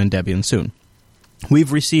ship them in Debian soon.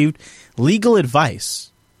 We've received legal advice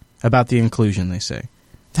about the inclusion, they say.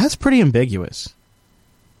 That's pretty ambiguous.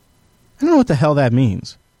 I don't know what the hell that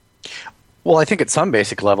means. Well, I think at some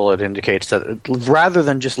basic level it indicates that rather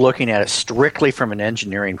than just looking at it strictly from an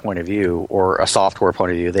engineering point of view or a software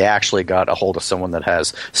point of view, they actually got a hold of someone that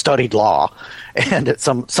has studied law and at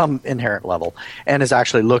some inherent level and has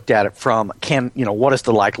actually looked at it from what is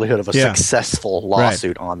the likelihood of a successful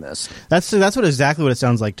lawsuit on this? That's exactly what it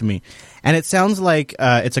sounds like to me. And it sounds like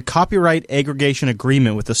it's a copyright aggregation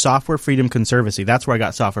agreement with the Software Freedom Conservancy. That's where I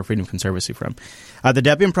got Software Freedom Conservancy from. The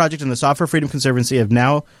Debian Project and the Software Freedom Conservancy have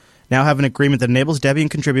now have an agreement that enables Debian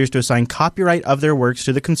contributors to assign copyright of their works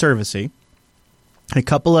to the Conservancy. A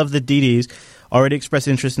couple of the DDs already expressed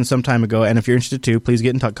interest in some time ago, and if you're interested too, please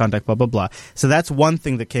get in contact, blah, blah, blah. So that's one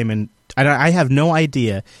thing that came in. I have no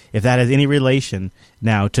idea if that has any relation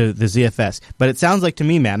now to the ZFS. But it sounds like to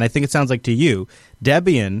me, Matt, and I think it sounds like to you,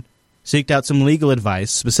 Debian seeked out some legal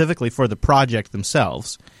advice specifically for the project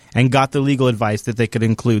themselves and got the legal advice that they could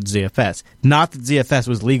include ZFS. Not that ZFS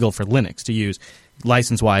was legal for Linux to use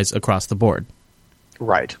license-wise across the board.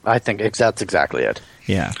 Right. I think that's exactly it.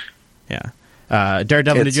 Yeah.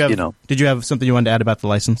 Daredevil, did you have something you wanted to add about the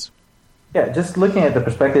license? Yeah, just looking at the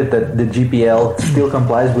perspective that the GPL still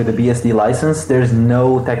complies with the BSD license, there's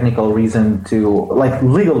no technical reason to,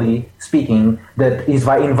 legally speaking, that is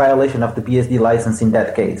in violation of the BSD license in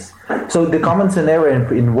that case. So the common scenario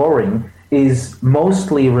in Warring is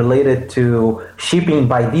mostly related to shipping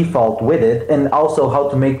by default with it and also how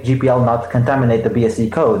to make GPL not contaminate the BSD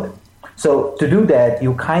code. So to do that,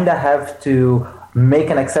 you kind of have to make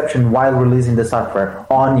an exception while releasing the software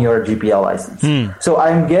on your GPL license. So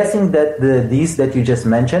I'm guessing that these that you just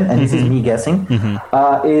mentioned, and this is me guessing,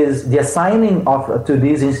 is the assigning to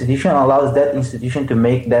this institution allows that institution to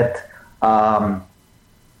make that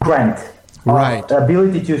grant. Right.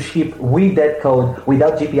 Ability to ship with that code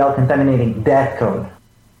without GPL contaminating that code.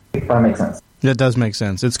 If that makes sense. That does make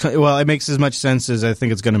sense. It makes as much sense as I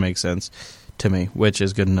think it's going to make sense to me, which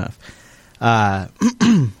is good enough. And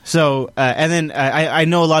then I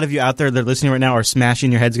know a lot of you out there that are listening right now are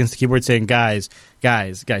smashing your heads against the keyboard saying, guys.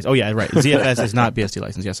 Oh, yeah, right. ZFS is not BSD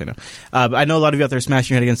licensed. Yes, I know. But I know a lot of you out there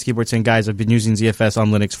smashing your head against the keyboard saying, guys, I've been using ZFS on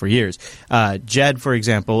Linux for years. Jed, for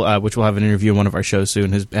example, which we'll have an interview in one of our shows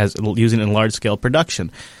soon, has using it in large-scale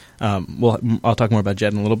production. I'll talk more about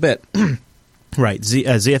Jed in a little bit. Right.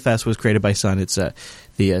 ZFS was created by Sun. It's the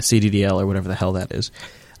CDDL or whatever the hell that is.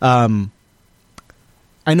 I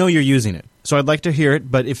know you're using it, so I'd like to hear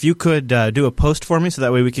it, but if you could do a post for me so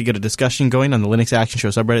that way we could get a discussion going on the Linux Action Show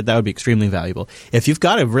subreddit, that would be extremely valuable. If you've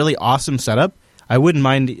got a really awesome setup, I wouldn't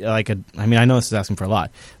mind, I know this is asking for a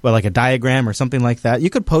lot, but like a diagram or something like that,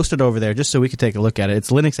 you could post it over there just so we could take a look at it.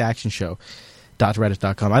 It's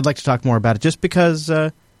linuxactionshow.reddit.com. I'd like to talk more about it just because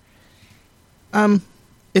it's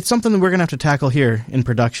something that we're going to have to tackle here in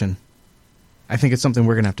production. I think it's something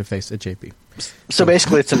we're going to have to face at JP. So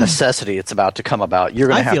basically, it's a necessity. It's about to come about. You're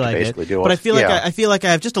going to have to basically do it. But I feel like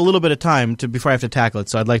I have just a little bit of time before I have to tackle it.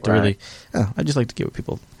 So I'd like to I'd just like to get what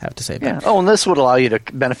people have to say about it. Oh, and this would allow you to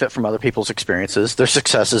benefit from other people's experiences, their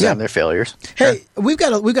successes and their failures. Hey, we've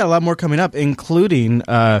got a lot more coming up, including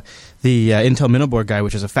the Intel Minoboard guy,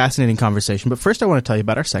 which is a fascinating conversation. But first, I want to tell you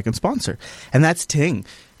about our second sponsor, and that's Ting.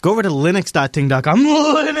 Go over to linux.ting.com.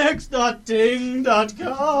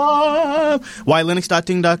 Linux.ting.com. Why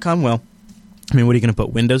linux.ting.com? Well, what are you going to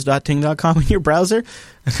put, windows.ting.com in your browser?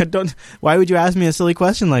 Why would you ask me a silly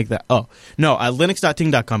question like that? Oh, no,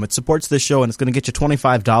 linux.ting.com. It supports this show, and it's going to get you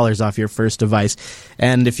 $25 off your first device.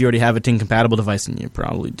 And if you already have a Ting-compatible device, and you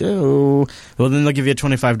probably do, well, then they'll give you a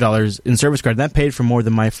 $25 in service card. And that paid for more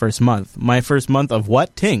than my first month. My first month of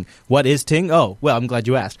what? Ting. What is Ting? Oh, well, I'm glad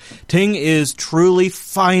you asked. Ting is truly,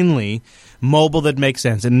 finally mobile that makes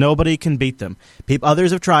sense, and nobody can beat them.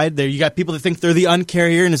 Others have tried. You got people that think they're the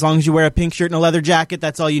uncarrier, and as long as you wear a pink shirt and a leather jacket,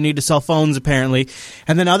 that's all you need to sell phones, apparently.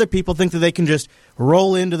 And then other people think that they can just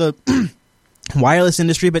roll into the wireless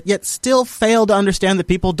industry, but yet still fail to understand that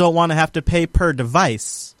people don't want to have to pay per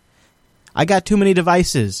device. I got too many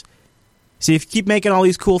devices. See, if you keep making all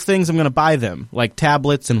these cool things, I'm going to buy them, like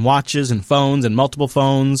tablets and watches and phones and multiple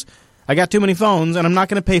phones. I got too many phones, and I'm not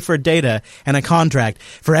going to pay for data and a contract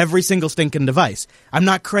for every single stinking device. I'm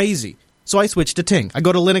not crazy. So I switched to Ting. I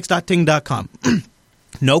go to linux.ting.com.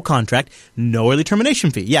 No contract, no early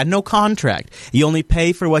termination fee. Yeah, no contract. You only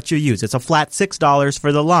pay for what you use. It's a flat $6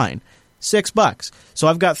 for the line. $6. So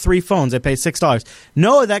I've got 3 phones. I pay $6.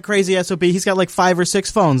 Noah, that crazy SOB, he's got like 5 or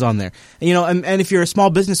 6 phones on there. And if you're a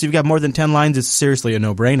small business, you've got more than 10 lines, it's seriously a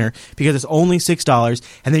no-brainer because it's only $6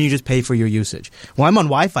 and then you just pay for your usage. Well, I'm on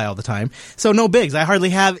Wi-Fi all the time, so no bigs. I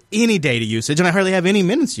hardly have any data usage and I hardly have any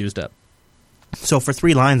minutes used up. So for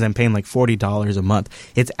 3 lines, I'm paying like $40 a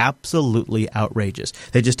month. It's absolutely outrageous.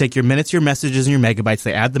 They just take your minutes, your messages, and your megabytes,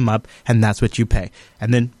 they add them up, and that's what you pay.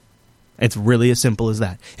 And then it's really as simple as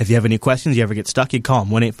that. If you have any questions, you ever get stuck, you call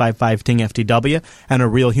them 1-855-TING-FTW, and a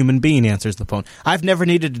real human being answers the phone. I've never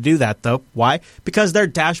needed to do that, though. Why? Because their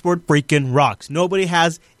dashboard freaking rocks. Nobody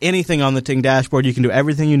has anything on the Ting dashboard. You can do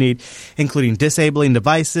everything you need, including disabling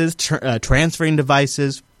devices, transferring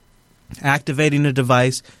devices, activating a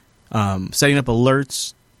device, setting up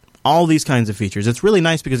alerts, all these kinds of features. It's really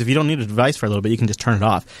nice because if you don't need a device for a little bit, you can just turn it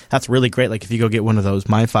off. That's really great. Like if you go get one of those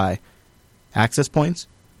MiFi access points,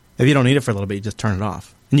 if you don't need it for a little bit, you just turn it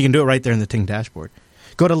off. And you can do it right there in the Ting dashboard.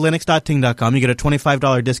 Go to linux.ting.com. You get a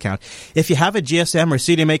 $25 discount. If you have a GSM or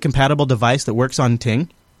CDMA-compatible device that works on Ting,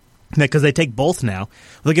 because they take both now,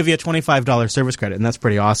 they'll give you a $25 service credit, and that's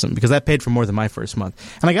pretty awesome because that paid for more than my first month.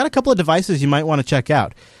 And I got a couple of devices you might want to check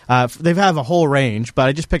out. They have a whole range, but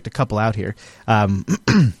I just picked a couple out here.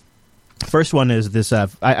 First one is this.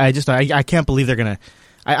 I can't believe they're going to...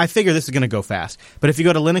 I figure this is going to go fast. But if you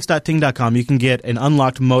go to linux.ting.com, you can get an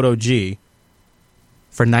unlocked Moto G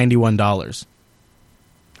for $91.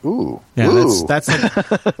 Ooh. Yeah, Ooh. That's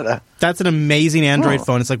an amazing Android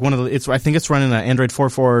phone. It's like one of the I think it's running an Android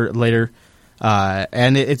 4.4 later.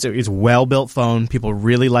 And it's a well-built phone. People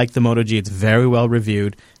really like the Moto G. It's very well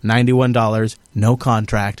reviewed. $91, no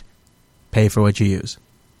contract. Pay for what you use.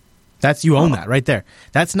 You own that right there.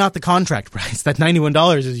 That's not the contract price. That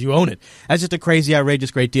 $91 is you own it. That's just a crazy, outrageous,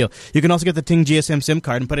 great deal. You can also get the Ting GSM SIM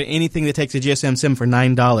card and put in anything that takes a GSM SIM for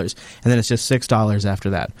 $9, and then it's just $6 after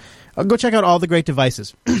that. Go check out all the great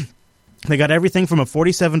devices. They got everything from a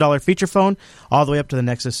 $47 feature phone all the way up to the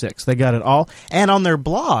Nexus 6. They got it all. And on their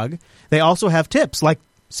blog, they also have tips like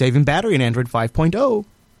saving battery in Android 5.0.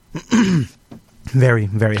 Very,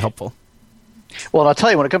 very helpful. Well, I'll tell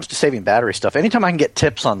you, when it comes to saving battery stuff, anytime I can get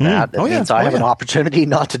tips on that, that means I have an opportunity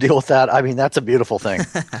not to deal with that. I mean, that's a beautiful thing.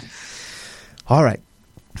 All right.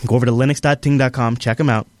 Go over to linux.ting.com, check them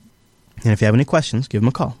out. And if you have any questions, give them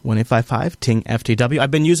a call. 1-855-TING-FTW. I've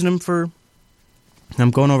been using them for,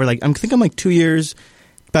 I'm going over I think I'm like 2 years,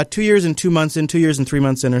 about 2 years and 2 months in, 2 years and 3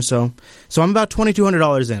 months in or so. So I'm about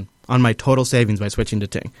 $2,200 in on my total savings by switching to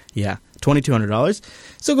Ting. Yeah, $2,200.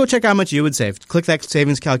 So go check out how much you would save. Click that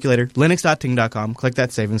savings calculator, linux.ting.com. Click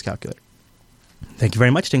that savings calculator. Thank you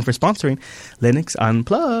very much, Ting, for sponsoring Linux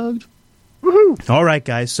Unplugged. Woohoo! All right,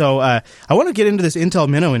 guys. So I want to get into this Intel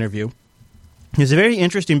Minnow interview. It's very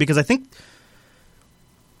interesting because I think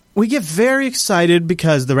we get very excited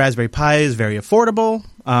because the Raspberry Pi is very affordable.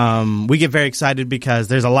 We get very excited because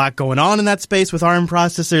there's a lot going on in that space with ARM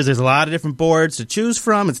processors. There's a lot of different boards to choose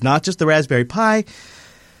from. It's not just the Raspberry Pi.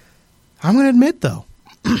 I'm going to admit, though,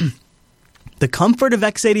 the comfort of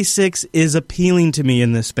x86 is appealing to me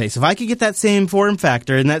in this space. If I could get that same form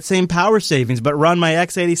factor and that same power savings but run my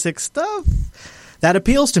x86 stuff, that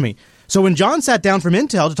appeals to me. So when John sat down from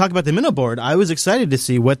Intel to talk about the Minnow board, I was excited to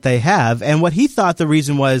see what they have and what he thought the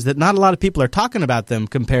reason was that not a lot of people are talking about them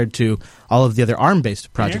compared to all of the other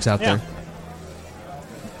ARM-based projects out there.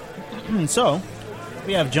 So,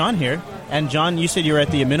 we have John here. And John, you said you were at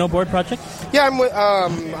the Minnow board project? Yeah,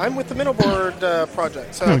 I'm with the Minnow board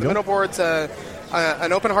project. So the Minnow board's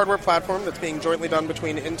an open hardware platform that's being jointly done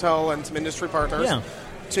between Intel and some industry partners. Yeah.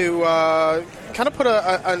 To kind of put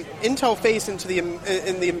an Intel face into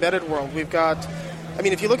in the embedded world. We've got, I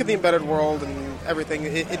mean, if you look at the embedded world and everything,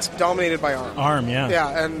 it's dominated by ARM. ARM, yeah.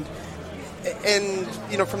 Yeah, and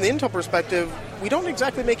you know, from the Intel perspective, we don't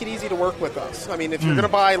exactly make it easy to work with us. I mean, if you're going to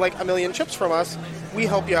buy like 1 million chips from us, we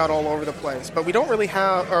help you out all over the place. But we don't really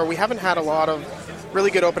have, or we haven't had a lot of really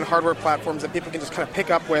good open hardware platforms that people can just kind of pick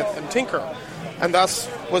up with and tinker. And thus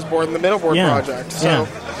was born the Minnow board project. So.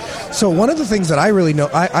 Yeah. So one of the things that I really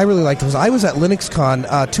liked was I was at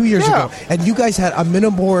LinuxCon 2 years ago, and you guys had a Minnow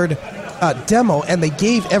board demo, and they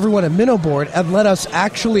gave everyone a Minnow board and let us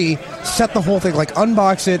actually set the whole thing, like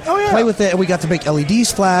unbox it, play with it, and we got to make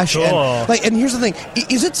LEDs flash. Cool. And here's the thing: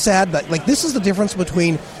 is it sad that this is the difference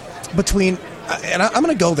between and I'm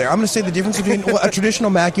going to go there. I'm going to say the difference between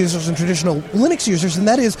traditional Mac users and traditional Linux users, and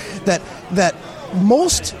that is that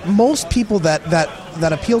most people that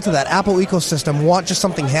appeal to that Apple ecosystem want just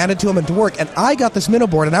something handed to them and to work. And I got this Minnow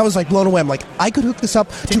board, and I was like blown away. I'm like, I could hook this up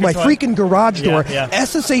to my freaking garage door,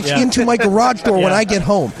 SSH into my garage door when I get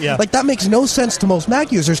home. Yeah. Like, that makes no sense to most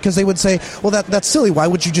Mac users because they would say, well, that's silly. Why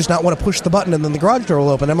would you just not want to push the button and then the garage door will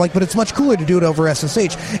open? I'm like, but it's much cooler to do it over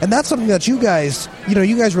SSH. And that's something that you guys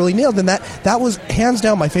really nailed. And that was hands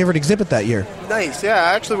down my favorite exhibit that year. Nice. Yeah,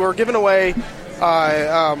 actually, we're giving away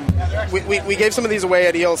We gave some of these away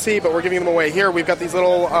at ELC, but we're giving them away here. We've got these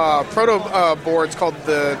little proto boards called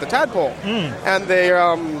the Tadpole, and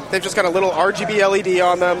they've just got a little RGB LED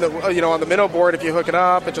on them. That on the minnow board, if you hook it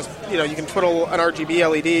up, it just you can twiddle an RGB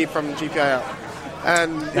LED from GPIO,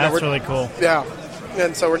 and that's really cool. Yeah,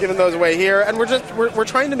 and so we're giving those away here, and we're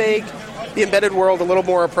trying to make the embedded world a little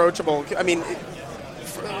more approachable. I mean,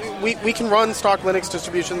 we can run stock Linux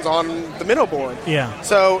distributions on the Minnow board. Yeah.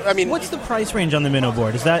 So, I mean... What's the price range on the Minnow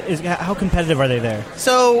board? How competitive are they there?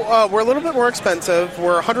 So, we're a little bit more expensive.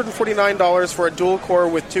 We're $149 for a dual-core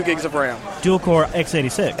with 2 gigs of RAM. Dual-core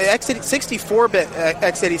x86? 64-bit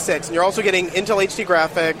x86. And you're also getting Intel HD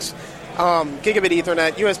graphics, gigabit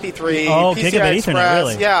Ethernet, USB 3, PCI Express. Ethernet,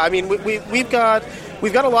 really? Yeah, I mean, we've got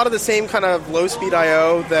a lot of the same kind of low-speed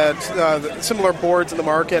I/O that similar boards in the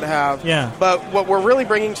market have. Yeah. But what we're really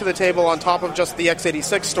bringing to the table on top of just the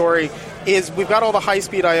x86 story is we've got all the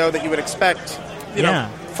high-speed I/O that you would expect,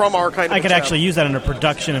 from our kind of I could chip. actually use that in a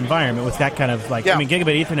production environment with that kind of, I mean,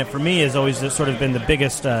 gigabit Ethernet for me has always sort of been the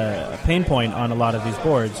biggest pain point on a lot of these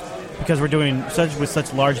boards, because we're doing with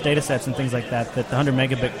such large data sets and things like that the 100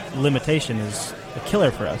 megabit limitation is a killer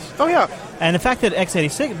for us. Oh, yeah. And the fact that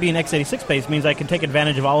x86, being x86 based, means I can take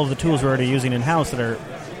advantage of all of the tools we're already using in-house that are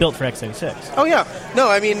built for x86. Oh, yeah. No,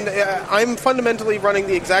 I mean, I'm fundamentally running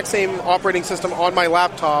the exact same operating system on my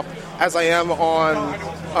laptop as I am on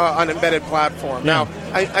an embedded platform. Yeah. Now,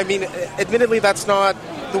 I mean, admittedly, that's not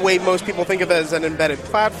the way most people think of it as an embedded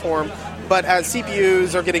platform. But as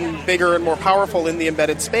CPUs are getting bigger and more powerful in the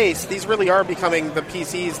embedded space, these really are becoming the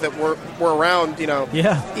PCs that were around,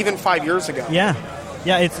 even 5 years ago. Yeah,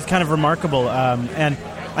 it's kind of remarkable. And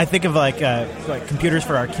I think of like computers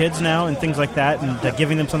for our kids now and things like that, and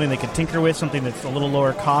giving them something they could tinker with, something that's a little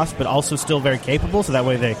lower cost, but also still very capable, so that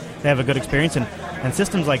way they have a good experience. And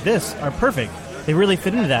systems like this are perfect. They really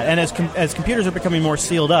fit into that. And as computers are becoming more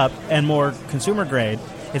sealed up and more consumer grade,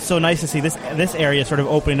 it's so nice to see this area sort of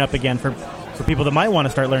opening up again for people that might want to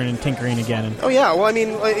start learning tinkering again. Oh, yeah. Well, I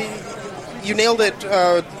mean, you nailed it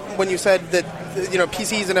when you said that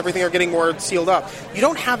PCs and everything are getting more sealed up. You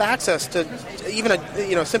don't have access to even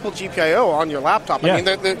a simple GPIO on your laptop. Yeah. I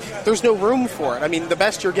mean, there's no room for it. I mean, the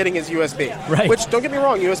best you're getting is USB. Right. Which, don't get me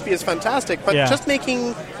wrong, USB is fantastic, but Yeah. just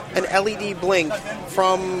making an LED blink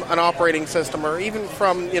from an operating system or even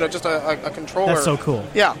from just a controller. That's so cool.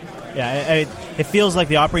 Yeah. Yeah, it feels like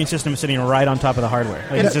the operating system is sitting right on top of the hardware.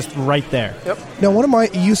 Like it's just right there. Yep. Now,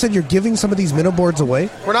 you said you're giving some of these Minnow boards away?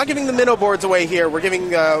 We're not giving the Minnow boards away here. We're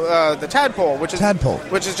giving the Tadpole, which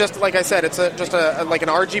is just, like I said, it's just like an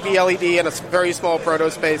RGB LED and a very small proto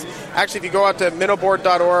space. Actually, if you go out to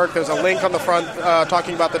minnowboard.org, there's a link on the front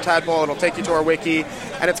talking about the Tadpole. It'll take you to our wiki,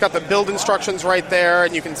 and it's got the build instructions right there,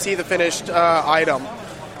 and you can see the finished item.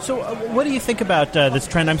 So what do you think about this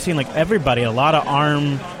trend? I'm seeing like everybody, a lot of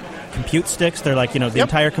ARM compute sticks. They're like, the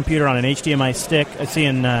entire computer on an HDMI stick. I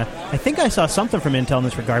think I saw something from Intel in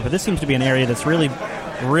this regard, but this seems to be an area that's really,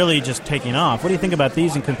 really just taking off. What do you think about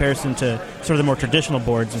these in comparison to sort of the more traditional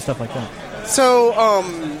boards and stuff like that? So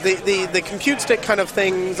the compute stick kind of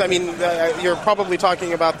things, I mean, you're probably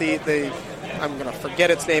talking about the I'm going to forget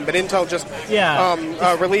its name, but Intel just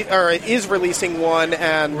is releasing one,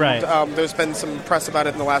 and there's been some press about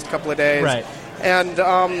it in the last couple of days. Right. And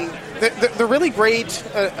they're really great.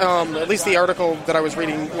 At least the article that I was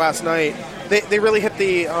reading last night, they really hit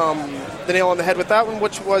the nail on the head with that one,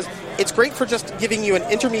 which was it's great for just giving you an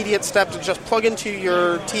intermediate step to just plug into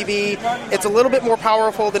your TV. It's a little bit more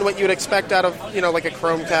powerful than what you would expect out of like a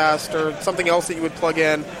Chromecast or something else that you would plug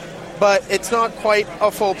in. But it's not quite a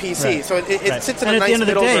full PC, right. So it sits in and a nice middle ground. at the end of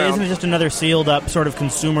the day, isn't it just another sealed up sort of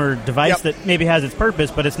consumer device that maybe has its purpose,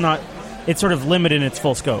 but it's not? It's sort of limited in its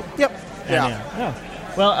full scope. Yep. Yeah.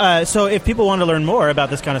 Well, so if people want to learn more about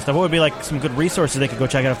this kind of stuff, what would be like some good resources they could go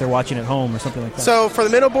check out if they're watching at home or something like that? So for the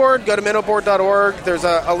Minnow board, go to minnowboard.org. There's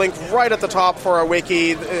a link right at the top for our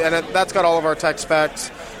wiki, and that's got all of our tech specs.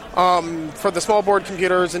 For the small board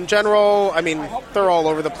computers in general, I mean, they're all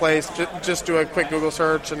over the place. Just do a quick Google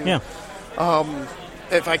search, and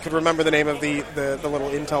if I could remember the name of the little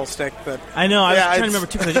Intel stick that I know, I was trying to remember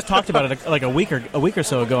too, because I just talked about it like a week or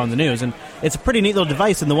so ago on the news, and it's a pretty neat little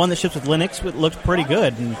device. And the one that ships with Linux looked pretty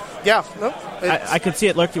good. And I could see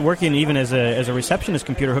it working even as a receptionist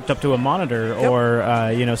computer hooked up to a monitor, or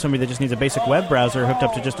somebody that just needs a basic web browser hooked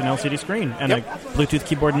up to just an LCD screen and a Bluetooth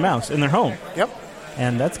keyboard and mouse in their home. Yep.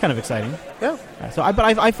 and that's kind of exciting. Yeah. But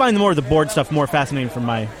I find more of the board stuff more fascinating for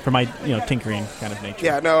my tinkering kind of nature.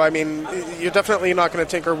 Yeah, no, I mean, you're definitely not going to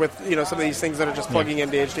tinker with some of these things that are just plugging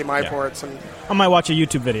into HDMI ports. And I might watch a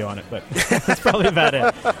YouTube video on it, but that's probably about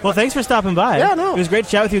it. Well, thanks for stopping by. Yeah, no. It was great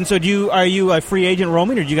to chat with you. And so are you a free agent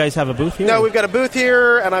roaming, or do you guys have a booth here? No, we've got a booth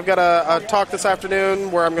here, and I've got a talk this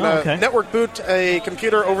afternoon where I'm going to network boot a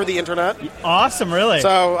computer over the internet. Awesome, really.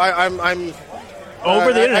 So I'm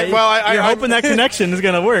over the internet. You're hoping that connection is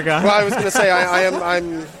going to work, huh? Well, I was going to say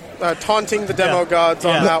I'm taunting the demo gods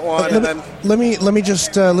on that one. Let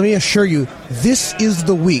me assure you, this is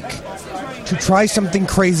the week to try something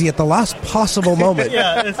crazy at the last possible moment,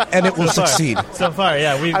 and it will succeed. So far,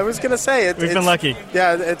 yeah. I was going to say we've been lucky.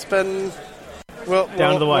 Yeah, it's been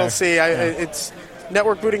down to the wire. We'll see. It's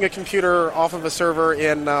network booting a computer off of a server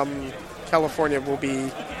in California will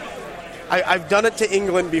be. I've done it to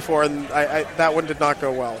England before, and that one did not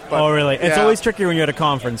go well. But, really? It's always trickier when you're at a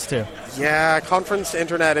conference, too. Yeah, conference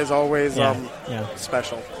internet is always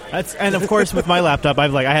special. And of course, with my laptop, I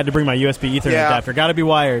had to bring my USB Ethernet adapter. Got to be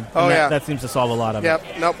wired. That seems to solve a lot of it.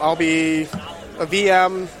 Nope. I'll be a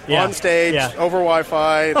VM on stage over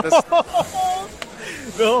Wi-Fi.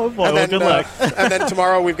 Oh boy, good luck. And then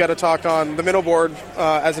tomorrow we've got a talk on the middle board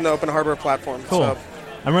as an open hardware platform. Cool. So.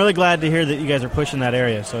 I'm really glad to hear that you guys are pushing that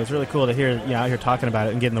area. So it's really cool to hear out here talking about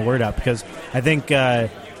it and getting the word out, because I think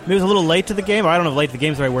it was a little late to the game. Or I don't know if late to the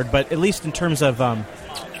game is the right word, but at least in terms of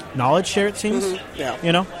knowledge share, it seems.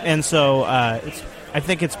 Mm-hmm. And so I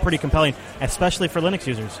think it's pretty compelling, especially for Linux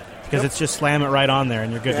users, because it's just slam it right on there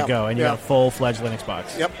and you're good to go, and you got a full-fledged Linux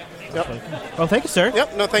box. Yep. Well, thank you, sir.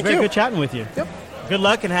 Yep. No, thank you. you. Very good chatting with you. Yep. Good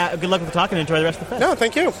luck and good luck with the talking, and enjoy the rest of the fest. No,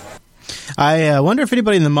 thank you. I wonder if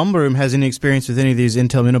anybody in the Mumble Room has any experience with any of these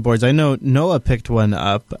Intel Mino boards. I know Noah picked one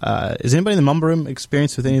up. Is anybody in the Mumble Room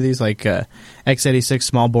experienced with any of these, like x86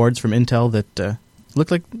 small boards from Intel that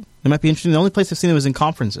look like they might be interesting? The only place I've seen it was in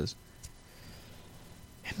conferences.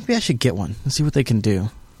 Maybe I should get one and see what they can do.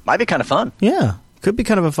 Might be kind of fun. Yeah. Could be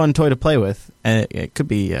kind of a fun toy to play with. It could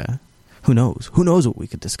be... who knows? Who knows what we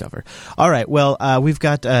could discover? All right. Well, we've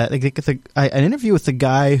got an interview with the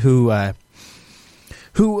guy who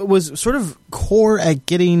was sort of core at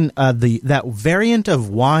getting that variant of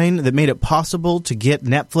Wine that made it possible to get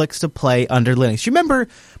Netflix to play under Linux. You remember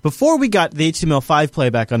before we got the HTML5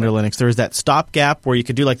 playback under Linux, there was that stopgap where you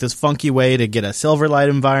could do like this funky way to get a Silverlight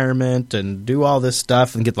environment and do all this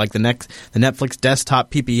stuff and get like the Netflix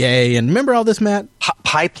desktop PPA. And remember all this, Matt?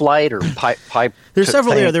 Pipelight or pipe. There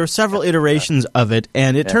were several iterations of it,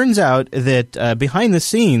 and it turns out that behind the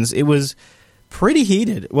scenes it was pretty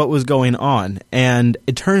heated what was going on, and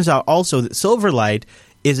it turns out also that Silverlight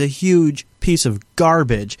is a huge piece of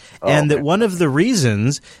garbage, and that one of the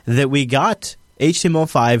reasons that we got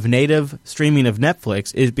HTML5 native streaming of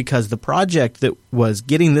Netflix is because the project that was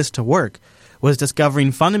getting this to work was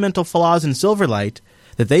discovering fundamental flaws in Silverlight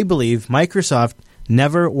that they believe Microsoft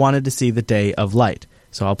never wanted to see the day of light.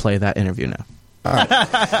 So I'll play that interview now. All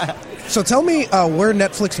right. So tell me where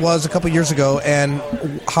Netflix was a couple years ago and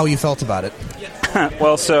how you felt about it.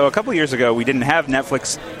 Well, so a couple years ago, we didn't have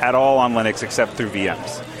Netflix at all on Linux except through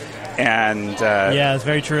VMs. And yeah, it's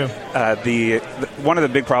very true. One of the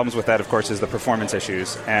big problems with that, of course, is the performance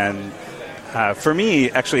issues. And for me,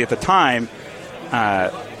 actually, at the time,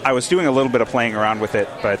 I was doing a little bit of playing around with it,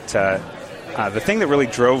 but the thing that really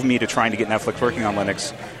drove me to trying to get Netflix working on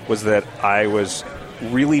Linux was that I was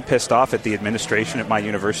really pissed off at the administration at my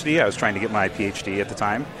university. I was trying to get my PhD at the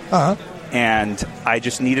time. Uh-huh. And I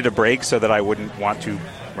just needed a break so that I wouldn't want to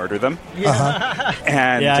murder them. Uh-huh.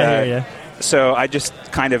 And yeah, I hear you. So I just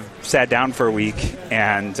kind of sat down for a week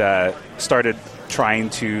and started trying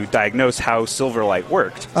to diagnose how Silverlight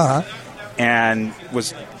worked. Uh-huh. And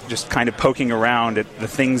was just kind of poking around at the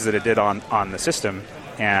things that it did on the system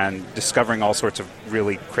and discovering all sorts of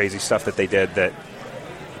really crazy stuff that they did that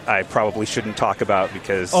I probably shouldn't talk about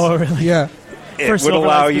because really? Yeah. It for would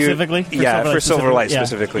allow you, specifically? for Silverlight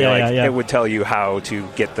specifically. Yeah. It would tell you how to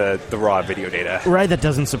get the raw video data. Right, that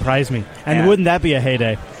doesn't surprise me. And wouldn't that be a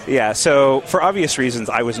heyday? Yeah, so for obvious reasons,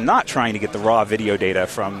 I was not trying to get the raw video data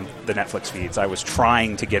from the Netflix feeds. I was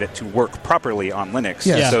trying to get it to work properly on Linux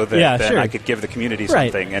so that I could give the community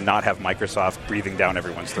something and not have Microsoft breathing down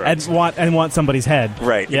everyone's throats. And want somebody's head.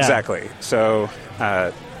 Right, exactly. So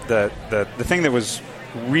the thing that was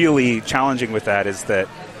really challenging with that is that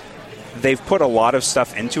they've put a lot of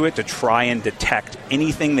stuff into it to try and detect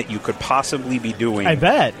anything that you could possibly be doing. I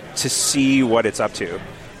bet. To see what it's up to.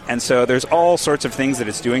 And so there's all sorts of things that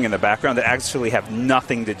it's doing in the background that actually have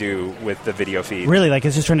nothing to do with the video feed. Really? Like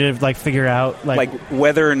it's just trying to like figure out like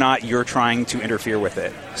whether or not you're trying to interfere with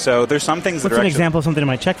it. So there's some things that are What's an example of something I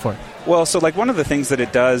might check for? Well, so like one of the things that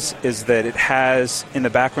it does is that it has in the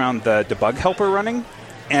background the debug helper running.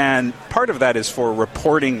 And part of that is for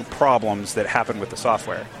reporting problems that happen with the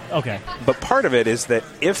software. Okay. But part of it is that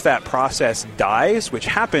if that process dies, which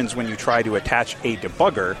happens when you try to attach a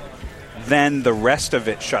debugger, then the rest of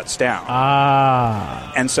it shuts down.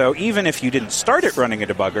 And so even if you didn't start it running a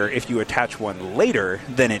debugger, if you attach one later,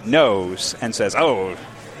 then it knows and says, oh,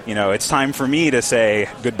 it's time for me to say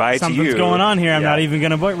goodbye to you. Something's going on here. I'm not even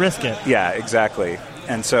going to risk it. Yeah, exactly.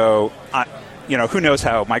 And so, who knows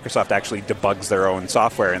how Microsoft actually debugs their own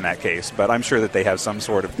software in that case, but I'm sure that they have some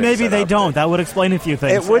sort of thing. Maybe they don't. That would explain a few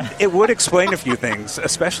things. It would explain a few things,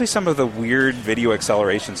 especially some of the weird video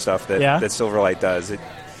acceleration stuff that Silverlight does.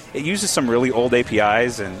 It uses some really old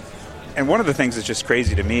APIs, and one of the things that's just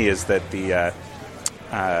crazy to me is that the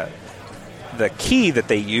key that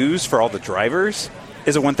they use for all the drivers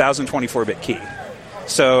is a 1024-bit key.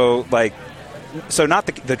 So not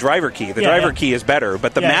the driver key. The driver key is better,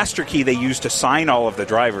 but the master key they use to sign all of the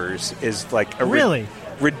drivers is like a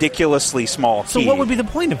ridiculously small key. So what would be the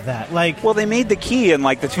point of that? Well, they made the key in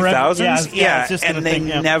like the 2000s, and they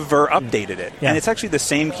never updated it. Yeah. And it's actually the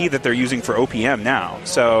same key that they're using for OPM now.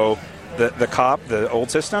 So the COP, the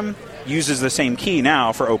old system, uses the same key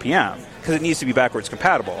now for OPM because it needs to be backwards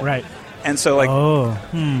compatible. Right. And so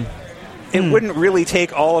it wouldn't really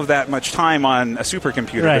take all of that much time on a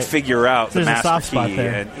supercomputer to figure out the master soft spot key.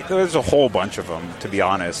 there. And there's a whole bunch of them, to be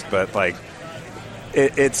honest. But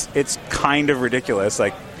it's kind of ridiculous.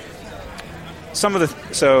 Like some of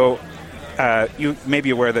the you may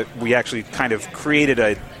be aware that we actually kind of created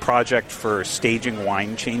a project for staging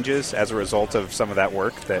wine changes as a result of some of that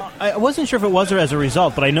work. That I wasn't sure if it was or as a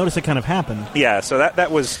result, but I noticed it kind of happened. Yeah, so that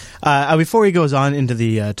was before he goes on into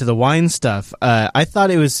the to the wine stuff. I thought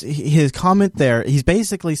it was his comment there. He's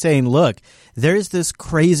basically saying, "Look, there's this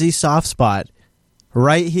crazy soft spot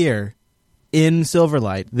right here in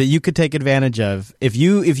Silverlight that you could take advantage of if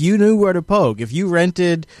you knew where to poke. If you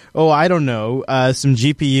rented, some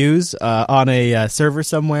GPUs on a server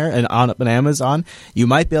somewhere and on Amazon, you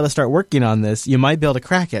might be able to start working on this. You might be able to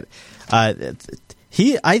crack it." I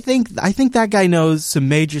think that guy knows some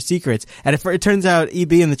major secrets. And if it turns out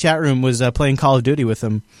EB in the chat room was playing Call of Duty with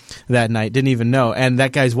him that night, didn't even know, and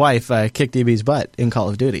that guy's wife kicked EB's butt in Call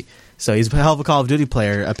of Duty. So he's a hell of a Call of Duty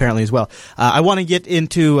player, apparently, as well. I want to get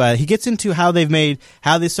into he gets into how they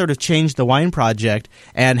sort of changed the wine project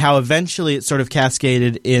and how eventually it sort of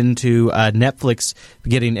cascaded into Netflix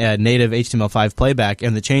getting native HTML5 playback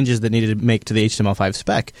and the changes that needed to make to the HTML5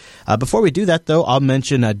 spec. Before we do that, though, I'll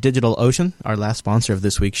mention DigitalOcean, our last sponsor of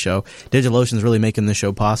this week's show. DigitalOcean is really making this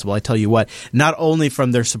show possible. I tell you what, not only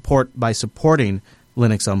from their support by supporting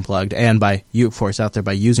Linux Unplugged and by you, of course, out there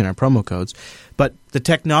by using our promo codes, but the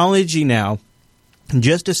technology now,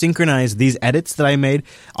 just to synchronize these edits that I made,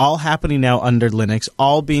 all happening now under Linux,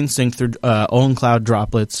 all being synced through own cloud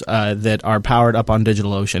droplets that are powered up on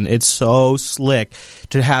DigitalOcean. It's so slick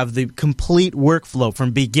to have the complete workflow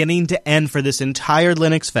from beginning to end for this entire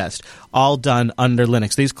Linux Fest, all done under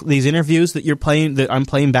Linux. These interviews that I'm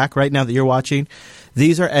playing back right now that you're watching,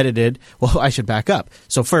 these are edited. Well, I should back up.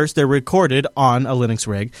 So first, they're recorded on a Linux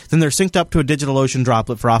rig. Then they're synced up to a DigitalOcean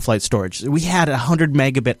droplet for offline storage. We had a 100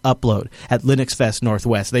 megabit upload at Linux Fest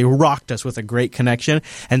Northwest. They rocked us with a great connection.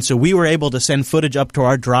 And so we were able to send footage up to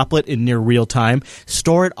our droplet in near real time,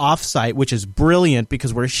 store it offsite, which is brilliant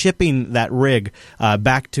because we're shipping that rig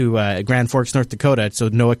back to Grand Forks, North Dakota, so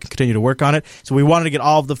Noah can continue to work on it. So we wanted to get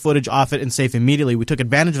all of the footage off it and safe immediately. We took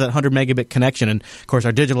advantage of that 100 megabit connection. And of course,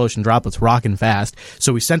 our DigitalOcean droplet's rocking fast.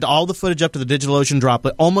 So we sent all the footage up to the DigitalOcean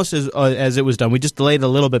droplet almost as it was done. We just delayed it a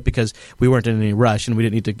little bit because we weren't in any rush and we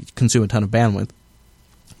didn't need to consume a ton of bandwidth.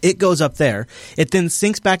 It goes up there. It then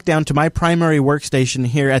syncs back down to my primary workstation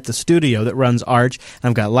here at the studio that runs Arch. And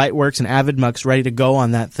I've got Lightworks and AvidMux ready to go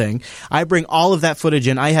on that thing. I bring all of that footage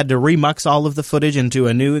in. I had to remux all of the footage into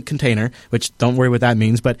a new container, which don't worry what that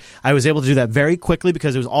means, but I was able to do that very quickly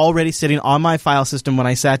because it was already sitting on my file system when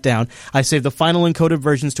I sat down. I saved the final encoded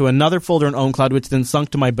versions to another folder in OwnCloud, which then sunk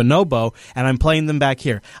to my Bonobo, and I'm playing them back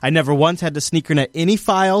here. I never once had to sneakernet any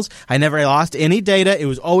files. I never lost any data. It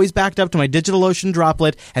was always backed up to my DigitalOcean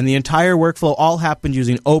droplet, and the entire workflow all happened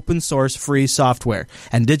using open source free software.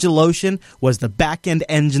 And DigitalOcean was the back-end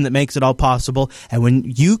engine that makes it all possible. And when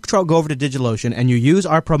you go over to DigitalOcean and you use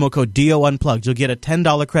our promo code DO Unplugged, you'll get a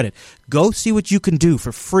 $10 credit. Go see what you can do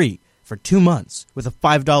for free for 2 months with a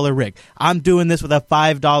 $5 rig. I'm doing this with a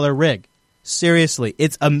 $5 rig. Seriously,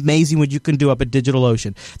 it's amazing what you can do up at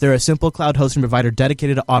DigitalOcean. They're a simple cloud hosting provider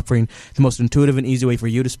dedicated to offering the most intuitive and easy way for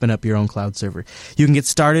you to spin up your own cloud server. You can get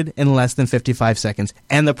started in less than 55 seconds,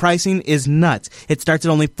 and the pricing is nuts. It starts at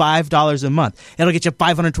only $5 a month. It'll get you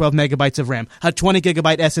 512 megabytes of RAM, a 20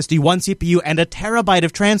 gigabyte SSD, 1 CPU, and a terabyte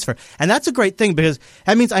of transfer. And that's a great thing because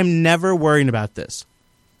that means I'm never worrying about this.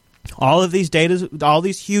 All of these data, all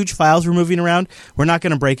these huge files we're moving around, we're not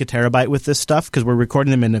going to break a terabyte with this stuff because we're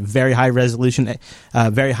recording them in a very high resolution,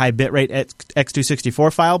 very high bitrate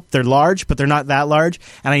X264 file. They're large, but they're not that large,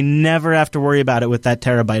 and I never have to worry about it with that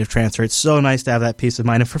terabyte of transfer. It's so nice to have that peace of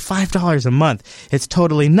mind. And for $5 a month, it's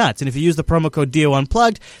totally nuts. And if you use the promo code DO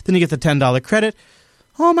Unplugged, then you get the $10 credit.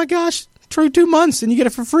 Oh my gosh. For 2 months and you get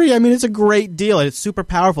it for free. I mean, it's a great deal. It's super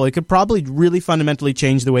powerful. It could probably really fundamentally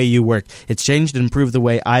change the way you work. It's changed and improved the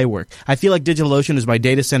way I work. I feel like DigitalOcean is my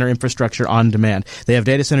data center infrastructure on demand. They have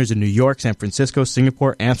data centers in New York, San Francisco,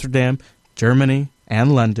 Singapore, Amsterdam, Germany,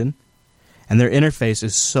 and London. And their interface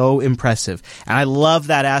is so impressive. And I love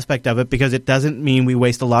that aspect of it because it doesn't mean we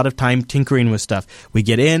waste a lot of time tinkering with stuff. We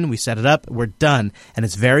get in, we set it up, we're done. And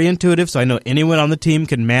it's very intuitive, so I know anyone on the team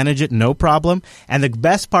can manage it, no problem. And the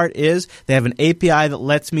best part is they have an API that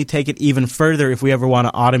lets me take it even further if we ever want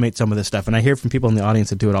to automate some of this stuff. And I hear from people in the audience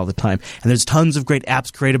that do it all the time. And there's tons of great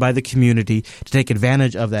apps created by the community to take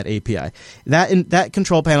advantage of that API. That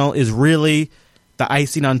control panel is really the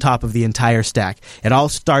icing on top of the entire stack. It all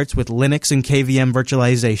starts with Linux and KVM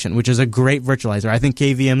virtualization, which is a great virtualizer. I think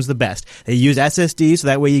KVM's the best. They use SSD, so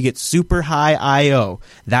that way you get super high I/O.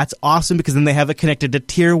 That's awesome because then they have it connected to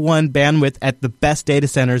tier 1 bandwidth at the best data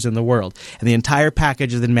centers in the world. And the entire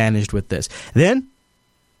package is then managed with this. Then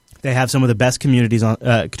they have some of the best communities on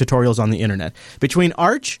tutorials on the internet. Between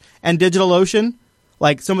Arch and DigitalOcean,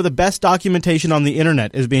 like some of the best documentation on the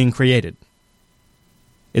internet is being created.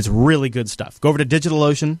 It's really good stuff. Go over to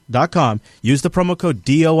DigitalOcean.com. Use the promo code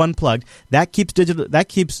DO Unplugged. That keeps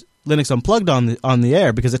Linux Unplugged on the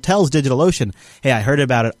air because it tells DigitalOcean, hey, I heard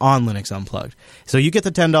about it on Linux Unplugged. So you get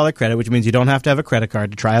the $10 credit, which means you don't have to have a credit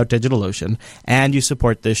card to try out DigitalOcean, and you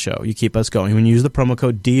support this show. You keep us going when you use the promo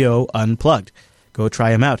code DO Unplugged. Go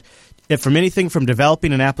try them out. If from anything from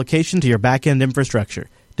developing an application to your back-end infrastructure,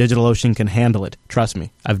 DigitalOcean can handle it. Trust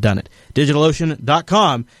me, I've done it.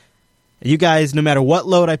 DigitalOcean.com. You guys, no matter what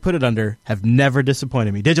load I put it under, have never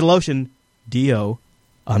disappointed me. DigitalOcean, DO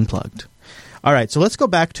Unplugged. All right, so let's go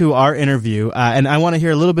back to our interview, and I want to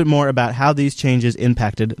hear a little bit more about how these changes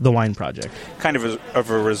impacted the wine project. Kind of a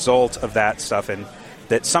result of that stuff, and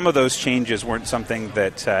that some of those changes weren't something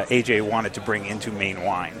that AJ wanted to bring into main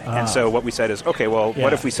wine. And so what we said is, okay, well,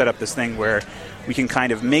 what if we set up this thing where we can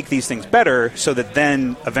kind of make these things better so that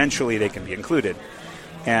then eventually they can be included?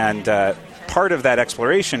 And part of that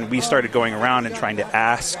exploration, we started going around and trying to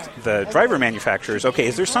ask the driver manufacturers, okay,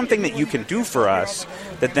 is there something that you can do for us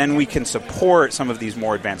that then we can support some of these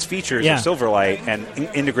more advanced features of Silverlight and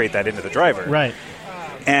integrate that into the driver? Right.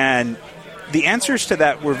 And the answers to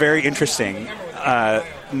that were very interesting,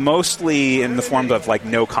 mostly in the form of like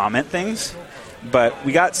no comment things. But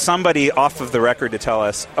we got somebody off of the record to tell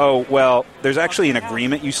us, oh, well, there's actually an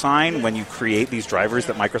agreement you sign when you create these drivers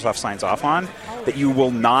that Microsoft signs off on that you will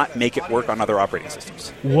not make it work on other operating systems.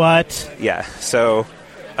 What? Yeah. So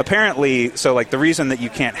apparently, like the reason that you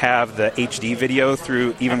can't have the HD video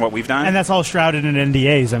through even what we've done. And that's all shrouded in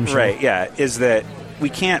NDAs, I'm sure. Right, yeah, is that we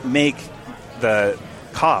can't make the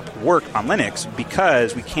COP work on Linux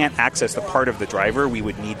because we can't access the part of the driver we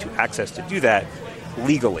would need to access to do that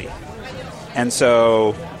legally. And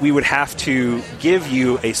so we would have to give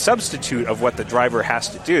you a substitute of what the driver has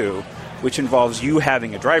to do, which involves you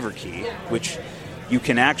having a driver key, which you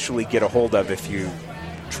can actually get a hold of if you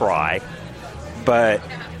try. But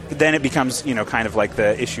then it becomes, kind of like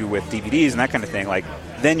the issue with DVDs and that kind of thing. Like,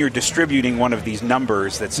 then you're distributing one of these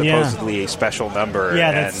numbers that's supposedly a special number.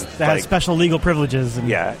 Yeah, that has special legal privileges.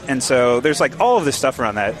 And so there's like all of this stuff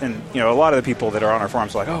around that. And, a lot of the people that are on our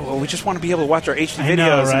forums are like, oh, well, we just want to be able to watch our HD videos.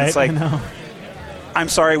 Know, right? And it's like, I'm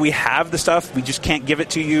sorry, we have the stuff. We just can't give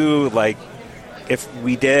it to you. Like, if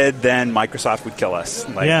we did, then Microsoft would kill us.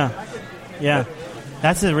 Like, yeah.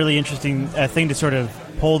 That's a really interesting thing to sort of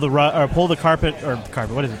pull the curtain.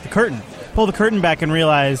 Pull the curtain back and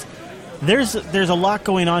realize there's a lot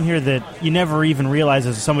going on here that you never even realize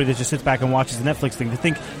as somebody that just sits back and watches the Netflix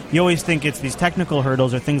thing. You always think it's these technical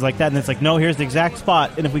hurdles or things like that, and it's like, no, here's the exact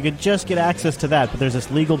spot, and if we could just get access to that, but there's this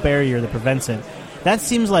legal barrier that prevents it. That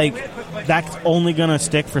seems like that's only going to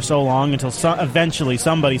stick for so long until eventually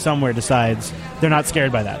somebody somewhere decides they're not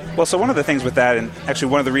scared by that. Well, so one of the things with that, and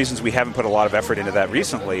actually one of the reasons we haven't put a lot of effort into that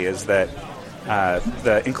recently, is that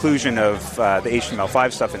the inclusion of the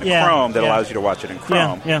HTML5 stuff in Chrome that allows you to watch it in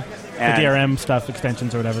Chrome. Yeah. And the DRM stuff,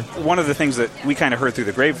 extensions or whatever. One of the things that we kind of heard through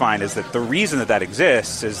the grapevine is that the reason that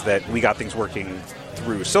exists is that we got things working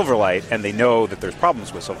through Silverlight, and they know that there's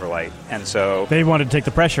problems with Silverlight, and so they wanted to take the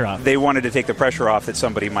pressure off. They wanted to take the pressure off that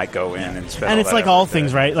somebody might go in and spend. And it's like all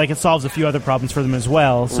things, right? Like it solves a few other problems for them as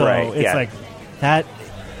well. So it's like that.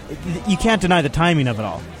 You can't deny the timing of it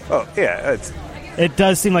all. Oh yeah, it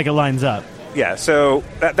does seem like it lines up. Yeah, so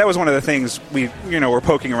that was one of the things we're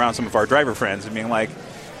poking around some of our driver friends and being like,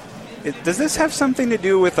 does this have something to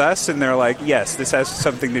do with us? And they're like, yes, this has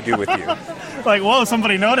something to do with you. Like, whoa,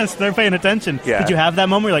 somebody noticed. They're paying attention. Yeah. Did you have that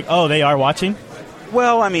moment where you're like, oh, they are watching?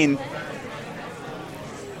 Well, I mean,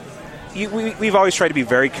 we've always tried to be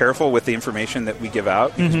very careful with the information that we give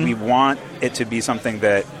out because we want it to be something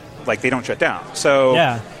that, like, they don't shut down.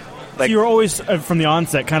 So, so you're always, from the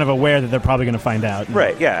onset, kind of aware that they're probably going to find out.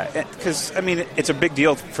 Right, yeah. Because, I mean, it's a big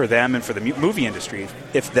deal for them and for the movie industry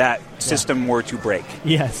if that system were to break.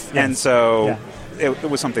 Yes. And so it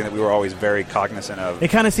was something that we were always very cognizant of. It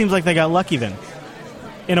kind of seems like they got lucky then,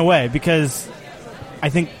 in a way, because I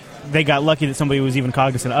think they got lucky that somebody was even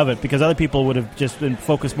cognizant of it, because other people would have just been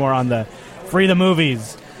focused more on the free the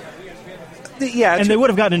movies. Yeah, and they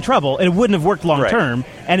would have gotten in trouble. It wouldn't have worked long term,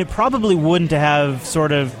 and it probably wouldn't have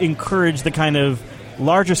sort of encouraged the kind of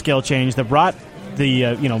larger scale change that brought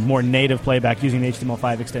the more native playback using the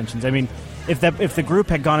HTML5 extensions. I mean, if the group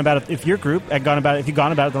had gone about it, if your group had gone about it, if you'd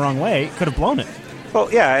gone about it the wrong way, it could have blown it.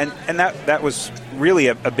 Well, yeah, and that was really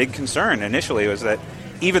a big concern initially, was that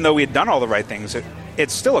even though we had done all the right things,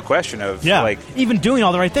 it's still a question of like even doing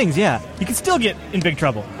all the right things. Yeah, you can still get in big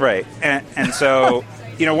trouble. Right, and so.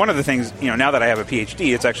 One of the things, now that I have a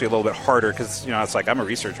PhD, it's actually a little bit harder because, it's like I'm a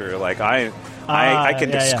researcher. Like I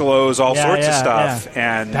can disclose all sorts of stuff.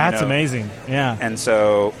 Yeah. And that's amazing. Yeah. And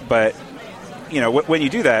so, but, when you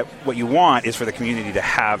do that, what you want is for the community to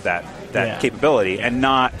have that capability and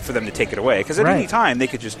not for them to take it away. Because at any time, they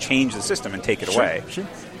could just change the system and take it away. Sure.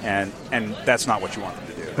 And that's not what you want them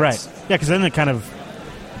to do. Right. Yeah, because then it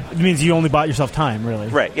means you only bought yourself time, really.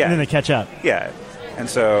 Right, yeah. And then they catch up. Yeah. And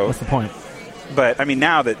so... What's the point? But, I mean,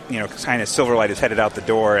 now that, kind of Silverlight is headed out the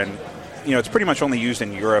door and, it's pretty much only used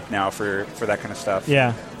in Europe now for that kind of stuff.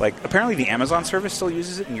 Yeah. Like, apparently the Amazon service still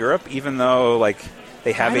uses it in Europe, even though, like,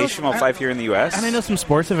 they have HTML5 here in the U.S. And I know some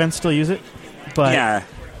sports events still use it. But, I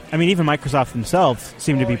mean, even Microsoft themselves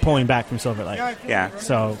seem to be pulling back from Silverlight. Yeah.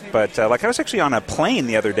 So, but, I was actually on a plane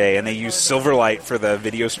the other day, and they used Silverlight for the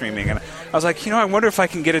video streaming, and I was like, I wonder if I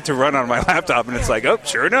can get it to run on my laptop, and it's like, oh,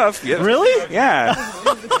 sure enough. Yeah. Really? Yeah.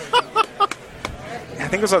 I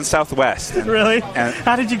think it was on Southwest. Really?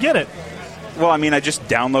 How did you get it? Well, I mean, I just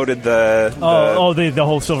downloaded the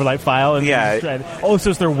whole Silverlight file. And so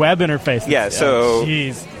it's their web interface. Yeah. So,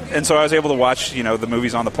 jeez. And so I was able to watch, the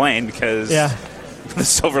movies on the plane because the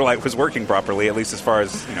Silverlight was working properly, at least as far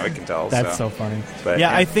as it can tell. That's so funny. But,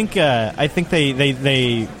 I think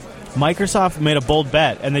they Microsoft made a bold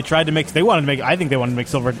bet, and they tried to make. They wanted to make. I think they wanted to make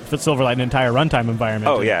Silverlight an entire runtime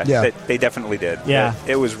environment. Oh yeah. They definitely did. Yeah.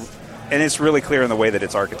 It was. And it's really clear in the way that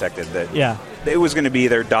it's architected that it was going to be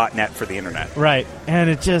their .NET for the internet. Right. And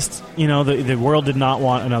it just, the world did not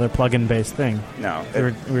want another plugin-based thing. No.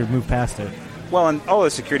 We moved past it. Well, and all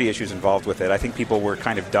the security issues involved with it, I think people were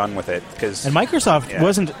kind of done with it. And Microsoft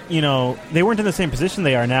wasn't, they weren't in the same position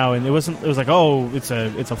they are now. And it was like, oh, it's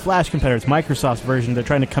a Flash competitor. It's Microsoft's version. They're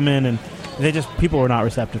trying to come in, and people were not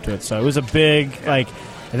receptive to it. So it was a big,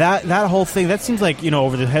 that whole thing, that seems like,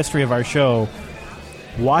 over the history of our show,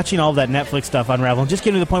 watching all that Netflix stuff unravel and just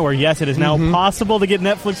getting to the point where, yes, it is now possible to get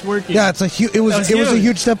Netflix working. Yeah, it was a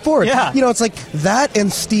huge step forward. Yeah. It's like that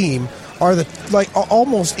and Steam are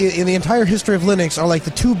almost in the entire history of Linux are like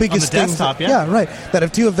the two biggest on the things. Desktop, that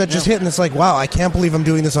have two of that just hit, and it's like, wow, I can't believe I'm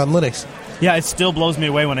doing this on Linux. Yeah, it still blows me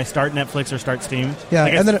away when I start Netflix or start Steam. Yeah,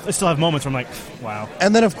 and then I still have moments where I'm like, wow.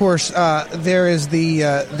 And then, of course, there is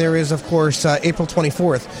April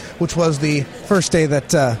 24th, which was the first day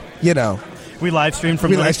that we live streamed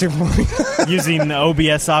from using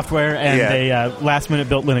OBS software and a last-minute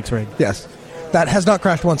built Linux rig. Yes. That has not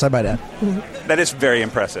crashed once, I might add. That is very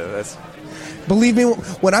impressive. Believe me,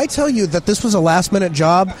 when I tell you that this was a last-minute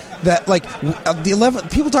job, that the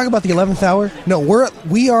 11th, people talk about the 11th hour. No,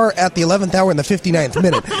 we are at the 11th hour in the 59th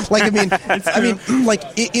minute.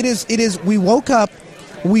 It is. We woke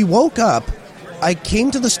up. I came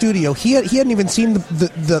to the studio. He hadn't even seen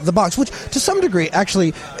the box, which to some degree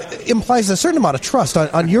actually implies a certain amount of trust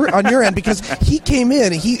on your end, because he came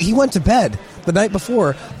in. He went to bed the night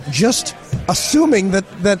before, just assuming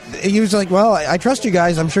that he was like, well, I trust you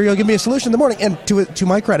guys. I'm sure you'll give me a solution in the morning. And to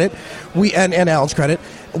my credit, and Alan's credit,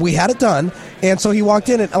 we had it done. And so he walked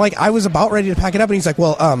in, and like I was about ready to pack it up, and he's like,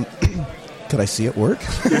 well, could I see it work?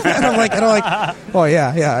 and I'm like, oh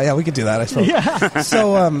yeah, we could do that, I suppose. Yeah.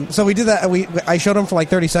 So we did that. I showed him for like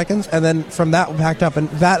 30 seconds, and then from that we packed up, and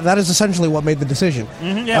that is essentially what made the decision.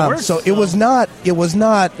 Mm-hmm, yeah, it works. So it was not.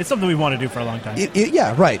 It's something we want to do for a long time.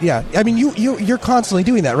 Yeah, right. Yeah, I mean, you're constantly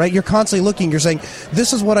doing that, right? You're constantly looking. You're saying,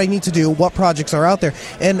 this is what I need to do. What projects are out there?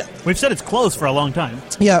 And we've said it's closed for a long time.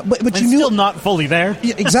 Yeah, but you knew still not fully there.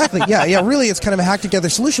 Yeah, exactly. Yeah. Really, it's kind of a hack together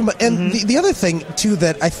solution. But the other thing too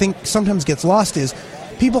that I think sometimes gets lost is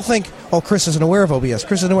people think, oh, Chris isn't aware of OBS.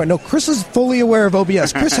 Chris isn't aware. No, Chris is fully aware of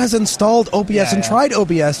OBS. Chris has installed OBS and tried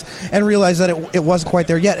OBS and realized that it wasn't quite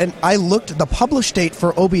there yet. And I looked, the published date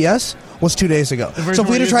for OBS was 2 days ago. So if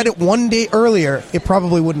we'd have tried it 1 day earlier, it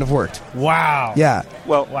probably wouldn't have worked. Wow. Yeah.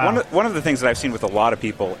 Well, one of the things that I've seen with a lot of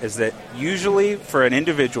people is that usually for an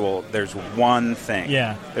individual, there's one thing.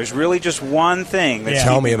 Yeah. There's really just one thing. That's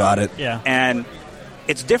Tell me about it. Yeah. And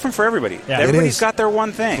it's different for everybody. Yeah. Everybody's got their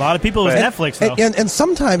one thing. A lot of people with Netflix, though. And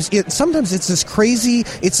sometimes it's this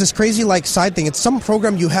crazy like side thing. It's some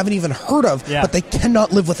program you haven't even heard of, but they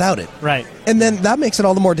cannot live without it. Right. And then that makes it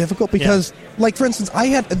all the more difficult because, like for instance,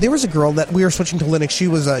 there was a girl that we were switching to Linux. She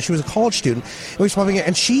was a college student, and we were swapping it,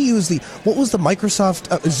 and she used the Microsoft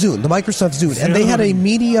Zune, the Microsoft Zune, and they had a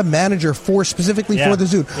media manager specifically for the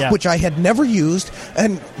Zune, which I had never used,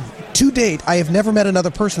 and to date, I have never met another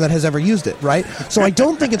person that has ever used it, right? So I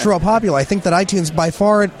don't think it's real popular. I think that iTunes by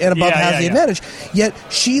far and above has the advantage. Yet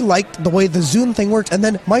she liked the way the Zune thing worked. And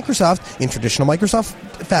then Microsoft, in traditional Microsoft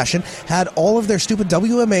fashion, had all of their stupid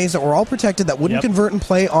WMAs that were all protected that wouldn't convert and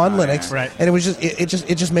play on Linux. Right. And it was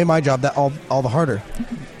just made my job all the harder.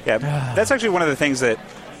 Yeah, that's actually one of the things that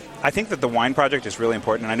I think that the Wine Project is really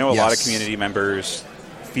important. And I know a lot of community members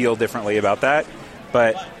feel differently about that.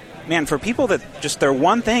 But man, for people that just their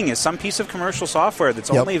one thing is some piece of commercial software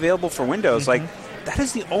that's only available for Windows, like that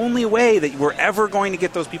is the only way that we're ever going to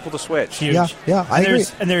get those people to switch. Huge. Yeah, I agree.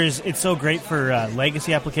 And it's so great for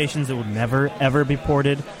legacy applications that will never ever be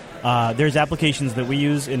ported. There's applications that we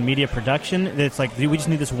use in media production that's like we just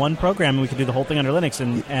need this one program and we can do the whole thing under Linux,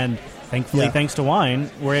 and thankfully, thanks to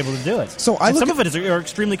Wine, we're able to do it. So some of it are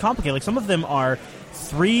extremely complicated. Like some of them are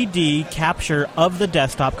 3D capture of the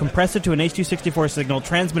desktop, compress it to an H.264 signal,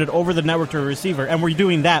 transmit it over the network to a receiver, and we're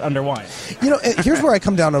doing that under Wine. Here's where I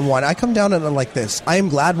come down on Wine. I come down on it like this. I am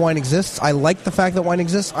glad Wine exists. I like the fact that Wine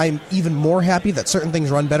exists. I'm even more happy that certain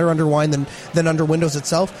things run better under Wine than under Windows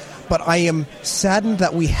itself. But I am saddened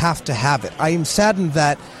that we have to have it. I am saddened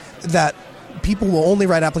that people will only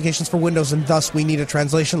write applications for Windows, and thus we need a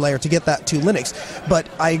translation layer to get that to Linux. But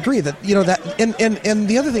I agree that and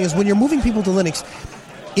the other thing is when you're moving people to Linux,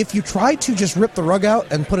 if you try to just rip the rug out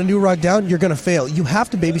and put a new rug down, you're going to fail. You have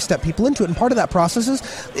to baby step people into it, and part of that process is,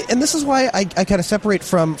 and this is why I kind of separate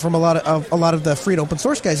from a lot of the free and open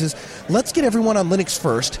source guys, is let's get everyone on Linux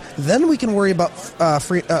first, then we can worry about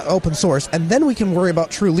free open source, and then we can worry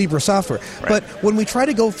about true Libre software. Right. But when we try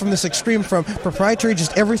to go from this extreme from proprietary,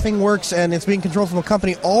 just everything works and it's being controlled from a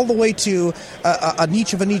company, all the way to a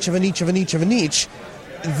niche of a niche of a niche of a niche of a niche,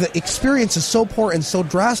 the experience is so poor and so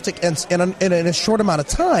drastic and in a short amount of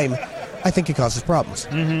time, I think it causes problems.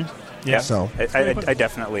 Mm-hmm. Yeah, so I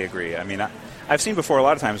definitely agree. I mean, I've seen before a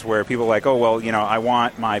lot of times where people are like, oh, well, I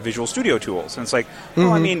want my Visual Studio tools. And it's like,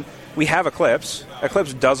 well, I mean, we have Eclipse.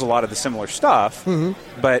 Eclipse does a lot of the similar stuff.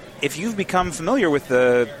 But if you've become familiar with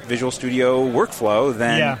the Visual Studio workflow,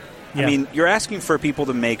 then, I mean, you're asking for people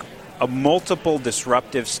to make multiple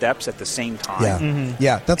disruptive steps at the same time.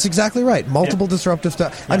 Yeah, that's exactly right. Multiple disruptive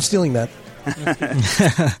steps. I'm stealing that.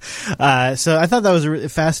 So I thought that was a really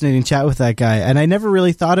fascinating chat with that guy, and I never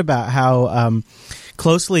really thought about how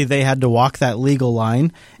closely they had to walk that legal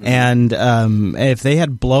line, and if they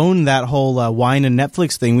had blown that whole Wine and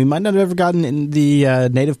Netflix thing, we might not have ever gotten in the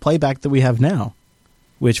native playback that we have now,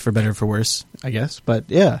 which for better or for worse, I guess. But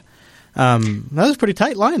yeah, that was a pretty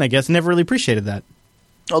tight line, I guess. Never really appreciated that.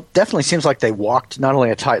 Well, it definitely seems like they walked not only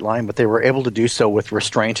a tight line, but they were able to do so with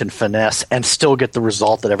restraint and finesse and still get the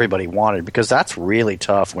result that everybody wanted, because that's really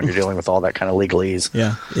tough when you're dealing with all that kind of legalese.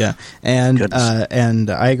 Yeah. And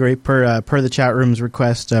I agree. Per the chat room's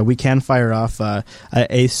request, we can fire off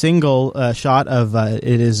a single shot of it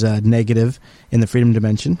is negative in the freedom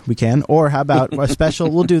dimension. We can. Or how about a special,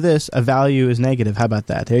 we'll do this, a value is negative. How about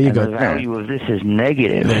that? There you go. The value of this is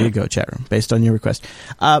negative. There you go, chat room, based on your request.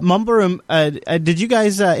 Mumble Room, did you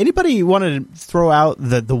guys, anybody want to throw out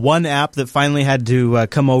the one app that finally had to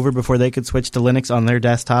come over before they could switch to Linux on their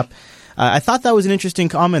desktop? I thought that was an interesting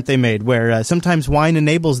comment they made, where sometimes Wine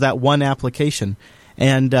enables that one application.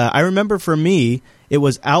 And I remember for me, it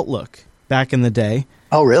was Outlook back in the day.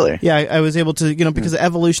 Oh, really? Yeah, I was able to, because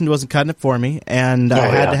Evolution wasn't cutting it for me, and I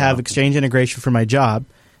had to have Exchange integration for my job.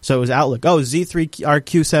 So it was Outlook. Oh,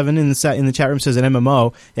 Z3RQ7 in the chat room says an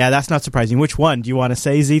MMO. Yeah, that's not surprising. Which one? Do you want to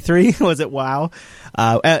say Z3? Was it WoW?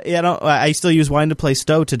 I still use Wine to play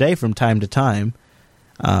Stowe today from time to time.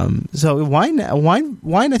 So Wine,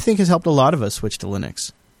 I think, has helped a lot of us switch to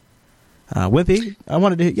Linux. Wimpy,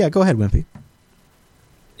 go ahead, Wimpy.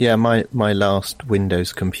 Yeah, my last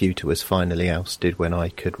Windows computer was finally ousted when I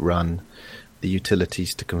could run the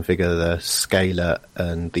utilities to configure the scaler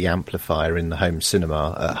and the amplifier in the home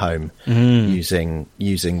cinema at home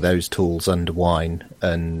using those tools under Wine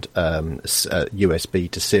and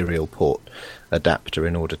USB to serial port adapter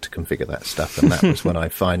in order to configure that stuff. And that was when I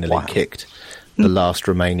finally kicked the last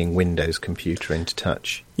remaining Windows computer into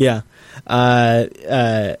touch. Yeah. WoW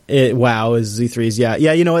is Z3's. Yeah.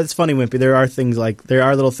 It's funny, Wimpy. There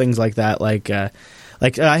are little things like that. Like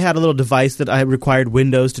I had a little device that I required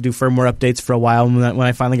Windows to do firmware updates for a while. When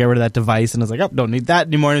I finally got rid of that device, and I was like, oh, don't need that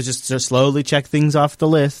anymore. And it was just slowly check things off the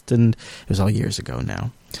list, and it was all years ago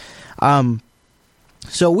now.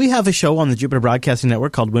 So we have a show on the Jupiter Broadcasting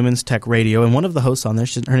Network called Women's Tech Radio, and one of the hosts on there,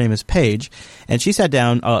 her name is Paige, and she sat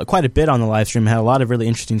down quite a bit on the live stream and had a lot of really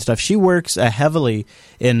interesting stuff. She works heavily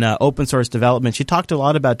in open source development. She talked a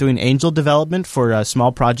lot about doing angel development for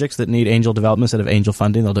small projects that need angel development instead of angel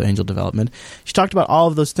funding. They'll do angel development. She talked about all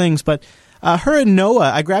of those things, but her and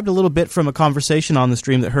Noah, I grabbed a little bit from a conversation on the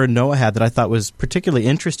stream that her and Noah had that I thought was particularly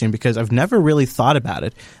interesting because I've never really thought about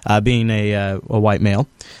it, being a white male.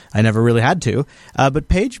 I never really had to. But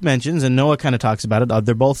Paige mentions, and Noah kind of talks about it,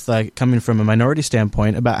 they're both coming from a minority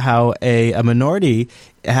standpoint, about how a minority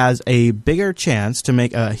has a bigger chance to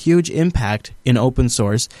make a huge impact in open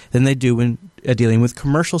source than they do when dealing with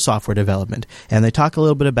commercial software development. And they talk a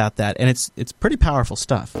little bit about that, and it's pretty powerful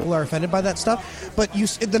stuff. People are offended by that stuff. But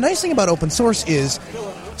the nice thing about open source is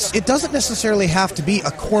it doesn't necessarily have to be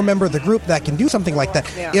a core member of the group that can do something like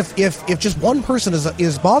that. Yeah. If just one person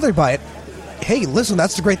is bothered by it, hey, listen,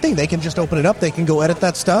 that's the great thing. They can just open it up. They can go edit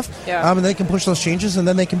that stuff, and they can push those changes, and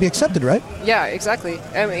then they can be accepted, right? Yeah, exactly.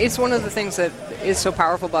 I mean, it's one of the things that is so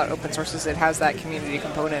powerful about open source is it has that community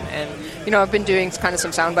component. And, I've been doing kind of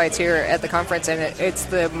some sound bites here at the conference, and it's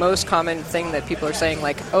the most common thing that people are saying,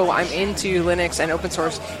 like, oh, I'm into Linux and open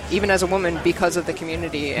source, even as a woman, because of the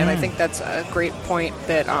community. And I think that's a great point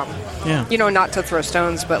that, not to throw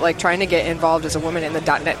stones, but, like, trying to get involved as a woman in the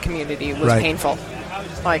 .NET community was painful.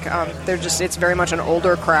 Like, it's very much an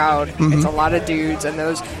older crowd. Mm-hmm. It's a lot of dudes, and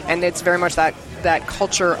it's very much that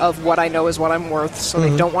culture of what I know is what I'm worth. So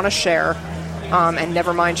they don't want to share, and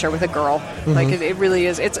never mind share with a girl. Mm-hmm. Like it really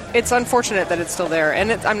is. It's unfortunate that it's still there,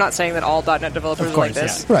 and I'm not saying that all .NET developers are like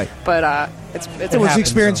this, right? But it was the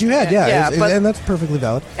experience you had, and that's perfectly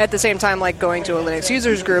valid. At the same time, like going to a Linux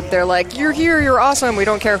users group, they're like, "You're here, you're awesome. We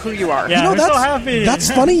don't care who you are." Yeah, we're so happy. That's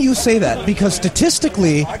funny you say that, because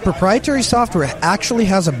statistically, proprietary software actually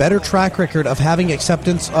has a better track record of having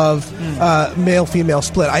acceptance of male-female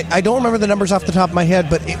split. I don't remember the numbers off the top of my head,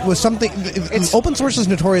 but it was something. Open source is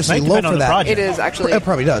notoriously low for that. It is actually. It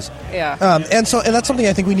probably does. Yeah. And that's something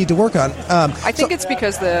I think we need to work on. I think it's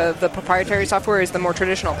because the proprietary software is the more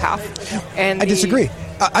traditional path. And I disagree.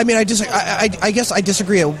 I guess I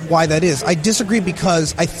disagree at why that is. I disagree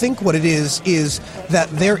because I think what it is that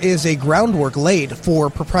there is a groundwork laid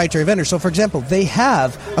for proprietary vendors. So, for example, they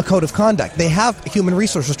have a code of conduct. They have human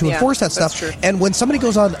resources to enforce that stuff. True. And when somebody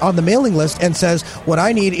goes on the mailing list and says, what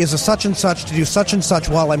I need is a such and such to do such and such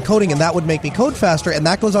while I'm coding, and that would make me code faster, and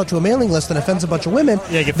that goes out to a mailing list and offends a bunch of women.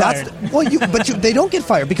 Yeah, get fired. They don't get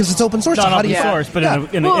fired because it's open source. Not so open source, but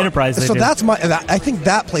in an enterprise they so do. I think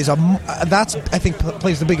that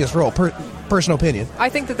plays the biggest role. Personal opinion. I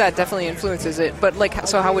think that definitely influences it. But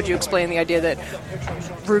so how would you explain the idea that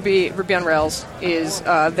Ruby on Rails is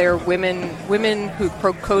there women who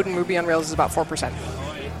code in Ruby on Rails is about 4%.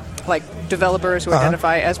 Like developers who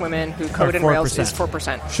identify as women who code in Rails is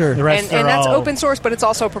 4%. Sure. The rest and that's all open source, but it's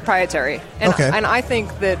also proprietary. And, okay. And I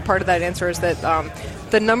think that part of that answer is that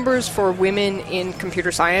the numbers for women in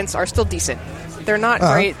computer science are still decent. They're not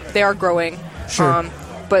great. They are growing. Sure.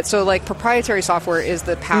 But so, proprietary software is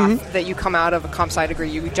the path that you come out of a comp sci degree.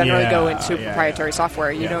 You generally go into proprietary software.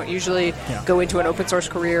 You don't usually go into an open source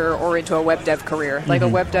career or into a web dev career. Like a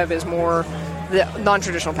web dev is more the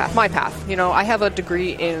non-traditional path, my path. I have a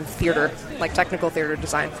degree in theater, like technical theater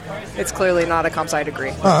design. It's clearly not a comp sci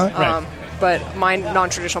degree. Right. But my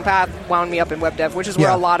non-traditional path wound me up in web dev, which is where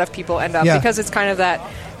a lot of people end up because it's kind of that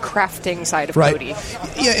crafting side of Right. Kodi.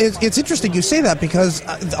 Yeah, it's interesting you say that because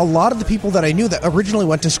a lot of the people that I knew that originally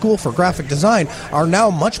went to school for graphic design are now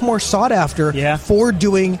much more sought after for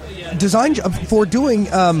doing design, for doing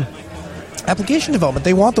application development.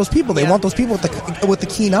 They want those people. They want those people with the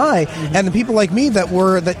keen eye, and the people like me that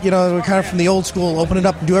were kind of from the old school, open it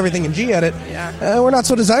up and do everything in Gedit. We're not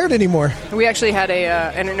so desired anymore. We actually had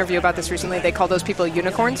an interview about this recently. They call those people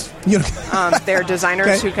unicorns. They're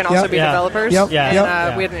designers who can also be developers. We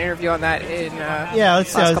had an interview on that in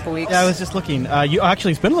last couple weeks. Yeah, I was just looking.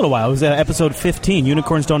 Actually, it's been a little while. It was episode 15.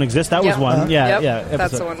 Unicorns Don't Exist. That was one.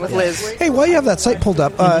 That's the one with Liz. Hey, while you have that site pulled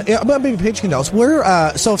up, maybe Paige can tell us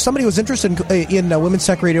where. So if somebody was interested in Women's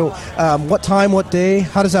Tech Radio, what time, what day,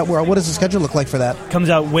 how does that work? What does the schedule look like for that? Comes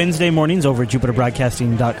out Wednesday mornings over at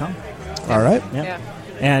JupiterBroadcasting.com. All right. Yeah.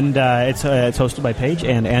 And it's hosted by Paige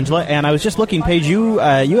and Angela. And I was just looking, Paige, you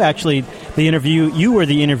actually you were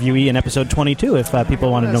the interviewee in episode 22. If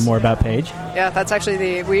people want to know more about Paige. Yeah, that's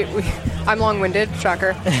actually I'm long-winded.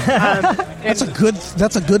 Shocker. That's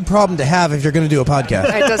a good problem to have if you're going to do a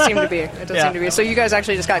podcast. It does seem to be. Seem to be. So you guys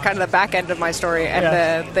actually just got kind of the back end of my story,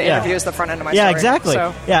 and the interview is the front end of my story. Yeah, exactly.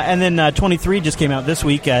 So. Yeah, and then 23 just came out this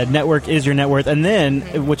week. Network is your net worth, and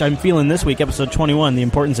then which I'm feeling this week, episode 21, the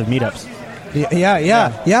importance of meetups.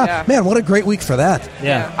 Yeah. Man, what a great week for that.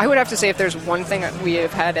 Yeah. I would have to say if there's one thing that we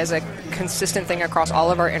have had as a consistent thing across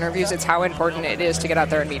all of our interviews, it's how important it is to get out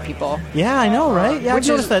there and meet people. Yeah, I know, right? Yeah, I've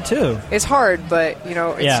noticed that too. It's hard, but,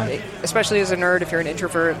 especially as a nerd, if you're an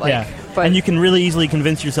introvert. But, and you can really easily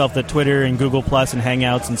convince yourself that Twitter and Google Plus and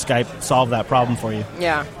Hangouts and Skype solve that problem for you.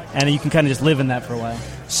 Yeah. And you can kind of just live in that for a while.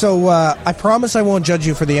 So I promise I won't judge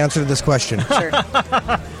you for the answer to this question. Sure.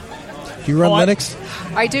 Do you run Linux?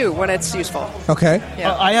 I do, when it's useful. Okay.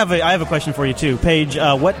 Yeah. I have a question for you, too. Paige,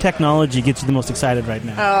 what technology gets you the most excited right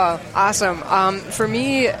now? Oh, awesome. For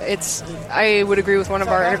me, I would agree with one of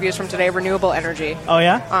our interviews from today, renewable energy. Oh,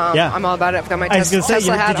 yeah? Yeah. I'm all about it. I've got my Tesla hat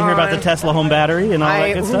on. Did you hear about the Tesla home battery and all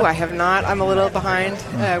that good stuff? I have not. I'm a little behind.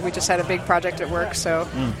 We just had a big project at work, so...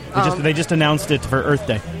 They just announced it for Earth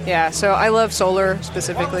Day. Yeah, so I love solar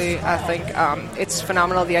specifically. I think it's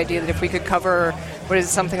phenomenal, the idea that if we could cover...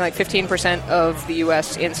 something like 15% of the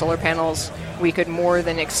U.S. in solar panels, we could more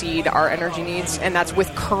than exceed our energy needs, and that's with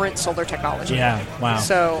current solar technology. Yeah, wow.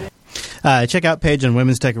 So... check out Paige on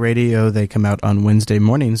Women's Tech Radio. They come out on Wednesday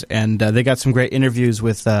mornings, and they got some great interviews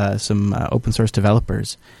with some open source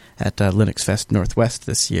developers at Linux Fest Northwest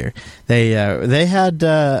this year. They had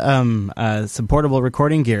some portable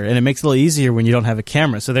recording gear, and it makes it a little easier when you don't have a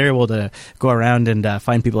camera, so they're able to go around and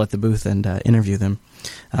find people at the booth and interview them.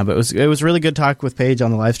 But it was a really good talk with Paige on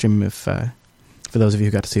the live stream. If for those of you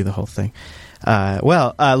who got to see the whole thing.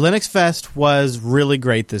 Linux Fest was really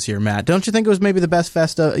great this year, Matt. Don't you think it was maybe the best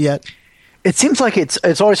fest yet? It seems like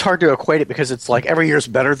it's always hard to equate it because it's like every year's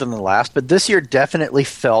better than the last, but this year definitely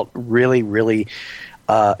felt really, really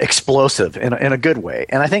explosive in a good way.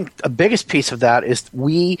 And I think the biggest piece of that is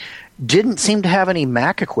we didn't seem to have any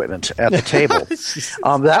Mac equipment at the table.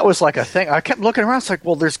 That was like a thing. I kept looking around. It's like,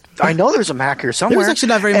 well, I know there's a Mac here somewhere. There was actually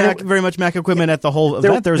not very much Mac equipment at the whole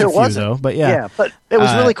event. There was a few, though. But yeah, but it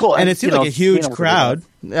was really cool. And it seemed like a huge crowd.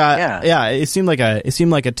 It seemed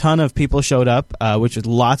like a ton of people showed up, which was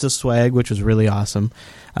lots of swag, which was really awesome.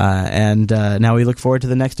 And now we look forward to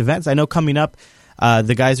the next events. I know coming up,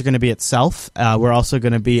 the guys are going to be at Self. We're also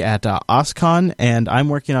going to be at OSCON, and I'm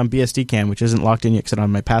working on BSDCan, which isn't locked in yet because I don't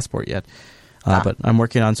have my passport yet. But I'm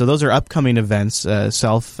working on. So those are upcoming events,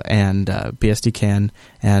 Self and BSDCan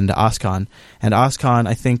and OSCON. And OSCON,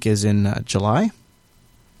 I think, is in July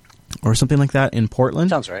or something like that in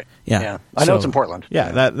Portland. Sounds right. Yeah. I know it's in Portland.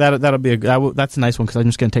 Yeah, that'll be that's a nice one because I'm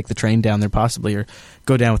just going to take the train down there possibly or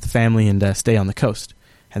go down with the family and stay on the coast.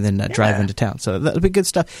 And then drive into town. So that'll be good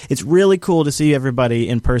stuff. It's really cool to see everybody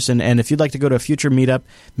in person. And if you'd like to go to a future meetup,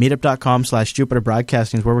 meetup.com/Jupiter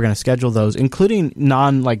Broadcasting is where we're going to schedule those, including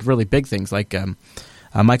really big things like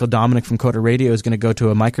Michael Dominic from Coder Radio is going to go to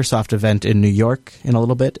a Microsoft event in New York in a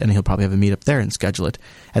little bit, and he'll probably have a meetup there and schedule it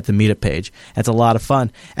at the meetup page. It's a lot of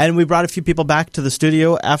fun. And we brought a few people back to the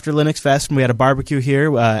studio after Linux Fest, and we had a barbecue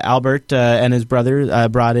here. Albert and his brother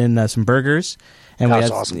brought in some burgers. And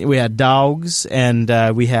we had dogs, and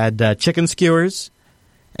we had chicken skewers,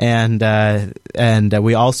 and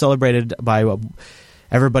we all celebrated by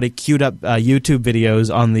everybody queued up YouTube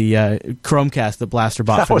videos on the Chromecast that Blaster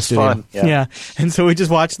bought for the studio. That was fun. Yeah, and so we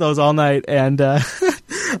just watched those all night, and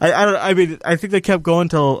I think they kept going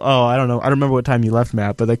till I don't know. I don't remember what time you left,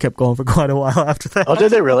 Matt, but they kept going for quite a while after that. Oh,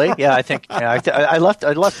 did they really? Yeah, I think I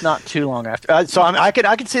left not too long after. So I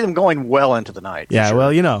could see them going well into the night. Yeah, sure.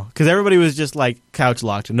 well, because everybody was just like couch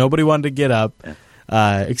locked, and nobody wanted to get up.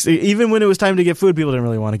 Even when it was time to get food, people didn't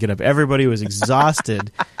really want to get up. Everybody was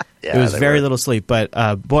exhausted. Yeah, it was very little sleep. But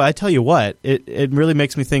boy, I tell you what, it really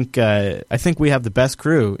makes me think. I think we have the best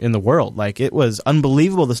crew in the world. Like, it was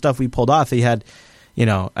unbelievable the stuff we pulled off. They had,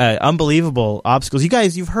 unbelievable obstacles. You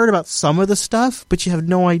guys, you've heard about some of the stuff, but you have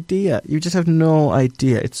no idea. You just have no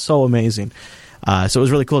idea. It's so amazing. So it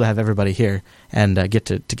was really cool to have everybody here and get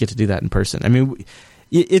to do that in person. I mean,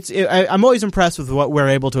 I'm always impressed with what we're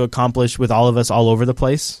able to accomplish with all of us all over the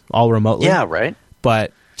place, all remotely. Yeah, right.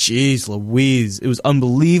 But jeez Louise, it was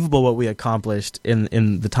unbelievable what we accomplished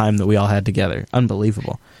in the time that we all had together.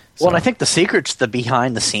 Unbelievable. Well, and I think the secret's the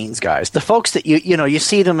behind-the-scenes guys, the folks that you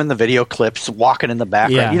see them in the video clips walking in the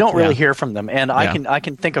background. Yeah, you don't really hear from them, and I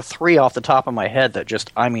can think of 3 off the top of my head that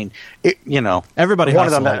just, everybody. One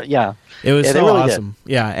of them, it was so really awesome.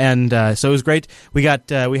 Did. Yeah, and so it was great. We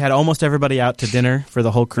had almost everybody out to dinner for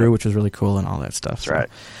the whole crew, which was really cool and all that stuff. That's right.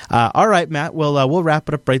 All right, Matt. We'll wrap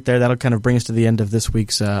it up right there. That'll kind of bring us to the end of this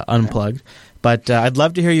week's Unplugged. But I'd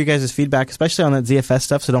love to hear you guys' feedback, especially on that ZFS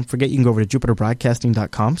stuff. So don't forget, you can go over to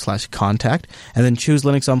jupiterbroadcasting.com/contact and then choose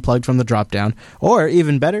Linux Unplugged from the drop-down. Or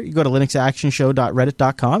even better, you go to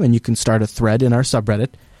linuxactionshow.reddit.com and you can start a thread in our subreddit,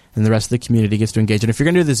 and the rest of the community gets to engage. And if you're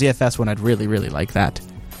going to do the ZFS one, I'd really, really like that.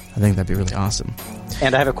 I think that'd be really awesome.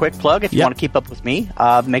 And I have a quick plug. If you want to keep up with me,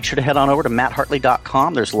 make sure to head on over to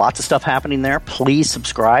matthartley.com. There's lots of stuff happening there. Please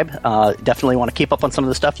subscribe. Definitely want to keep up on some of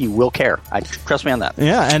the stuff. You will care. Trust me on that.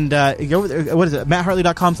 Yeah, and what is it?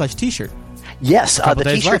 matthartley.com/t-shirt. Yes, the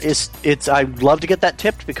t-shirt it's. I'd love to get that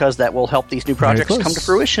tipped because that will help these new projects come to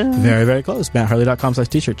fruition. Very, very close.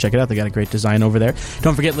 matthartley.com/t-shirt. Check it out. They got a great design over there.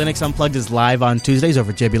 Don't forget, Linux Unplugged is live on Tuesdays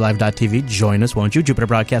over at jblive.tv. Join us, won't you?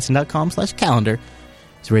 jupiterbroadcasting.com/calendar.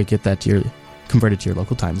 It's where you get that converted to your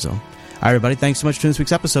local time zone. All right, everybody. Thanks so much for this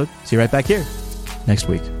week's episode. See you right back here next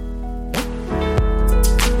week.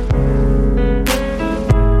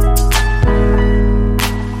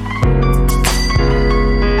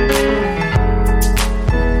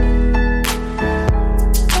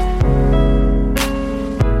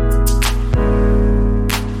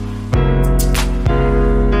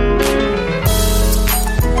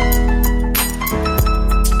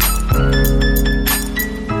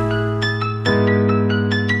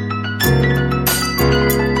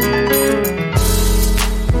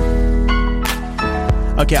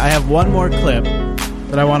 Okay, I have one more clip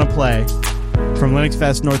that I want to play from Linux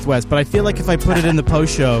Fest Northwest, but I feel like if I put it in the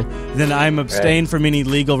post show, then I'm abstained from any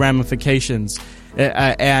legal ramifications.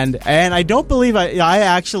 And I don't believe I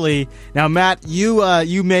actually. Now, Matt,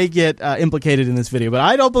 you may get implicated in this video, but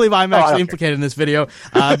I don't believe I'm actually implicated in this video.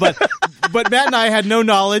 But Matt and I had no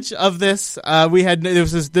knowledge of this. We can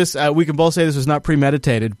both say this was not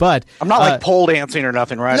premeditated. But I'm not like pole dancing or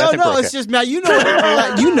nothing, right? No, it's just Matt. You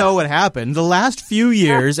know what happened. The last few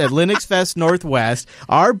years at Linux Fest Northwest,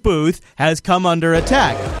 our booth has come under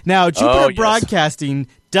attack. Now, Jupiter Broadcasting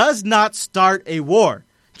does not start a war.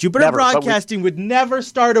 Jupiter Broadcasting would never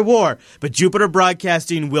start a war, but Jupiter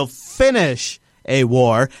Broadcasting will finish a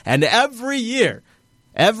war, and every year,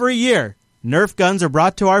 Nerf guns are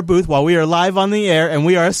brought to our booth while we are live on the air, and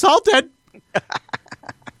we are assaulted.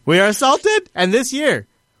 We are assaulted, and this year,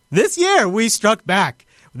 we struck back.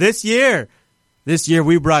 This year,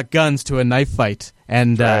 we brought guns to a knife fight.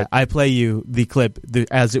 And I play you the clip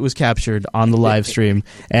as it was captured on the live stream.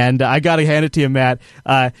 And I got to hand it to you, Matt.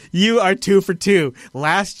 You are 2 for 2.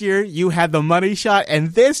 Last year, you had the money shot.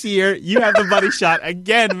 And this year, you have the money shot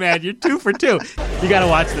again, man. You're 2 for 2. You got to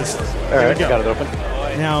watch this. All right, got it open.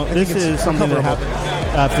 Now, this is something that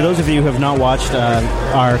happened. For those of you who have not watched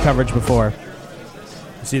our coverage before,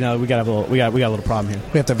 see, now we got a little problem here.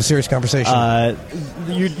 We have to have a serious conversation.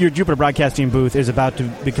 Your Jupiter Broadcasting booth is about to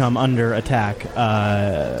become under attack.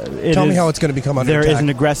 Tell me how it's going to become under attack. There is an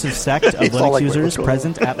aggressive sect of Linux users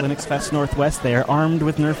present at Linux Fest Northwest. They are armed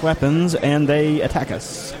with Nerf weapons, and they attack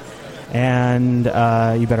us. And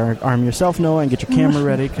you better arm yourself, Noah, and get your camera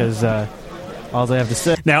ready, because all I have to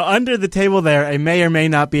say. Now, under the table there, I may or may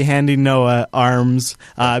not be handing Noah arms.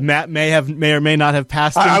 Matt may or may not have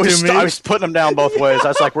passed them to me. I was putting them down both ways. I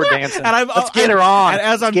was like, we're dancing. Let's get her on. And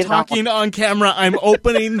as I'm talking on camera, I'm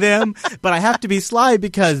opening them. But I have to be sly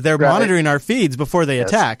because they're monitoring our feeds before they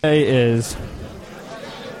attack. It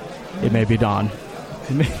may be dawn.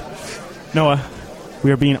 Noah,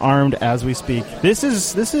 we are being armed as we speak. This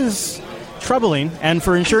is troubling. And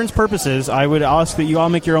for insurance purposes, I would ask that you all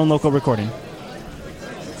make your own local recording.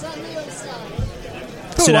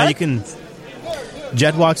 So now you can.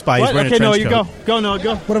 Jed walks by. He's wearing a trench Noah, you coat. go, Noah,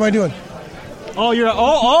 go. What am I doing? Oh, you're.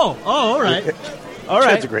 All right. All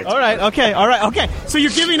right. Jed's a great all right. Okay. So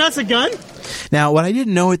you're giving us a gun? Now, what I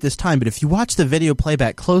didn't know at this time, but if you watch the video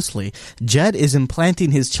playback closely, Jed is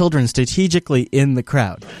implanting his children strategically in the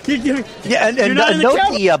crowd. Yeah, and note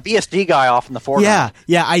the BSD guy off in the foreground.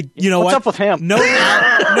 Yeah. What's up with him? Note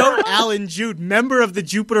Alan Jude, member of the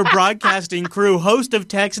Jupiter Broadcasting crew, host of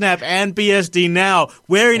TechSnap and BSD Now,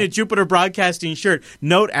 wearing a Jupiter Broadcasting shirt.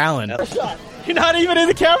 Note Alan. You're not even in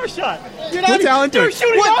the camera shot. What's Alan doing? You're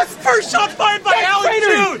shooting us. First shot fired by Alan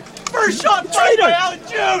Jude. First shot fired by Alan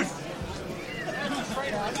Jude.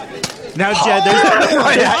 Now, Jed, there's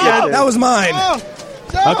that was mine.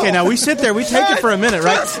 Okay, now we sit there, we take it for a minute,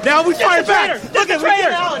 right? Now we fire back. Look at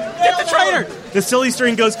Get the traitor. The silly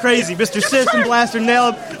string goes crazy. Mr. Sis and Blaster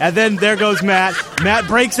nail him, and then there goes Matt. Matt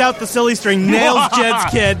breaks out the silly string, nails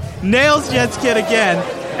Jed's kid again,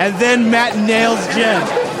 and then Matt nails Jed.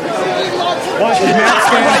 Matt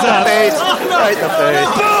stands up. Right in the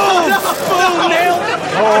face. Boom! Nailed it.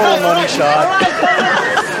 Oh, money shot.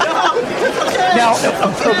 Now, a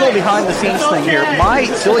little behind the scenes thing here. My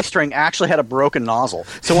silly string actually had a broken nozzle,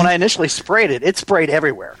 so when I initially sprayed it, it sprayed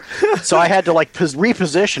everywhere. So I had to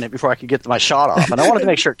reposition it before I could get my shot off, and I wanted to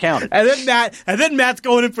make sure it counted. And then Matt's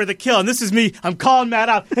going in for the kill, and this is me. I'm calling Matt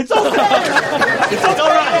out. It's okay. It's all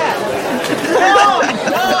right. No,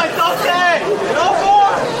 it's okay. No more.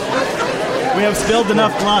 We have spilled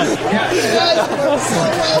enough blood.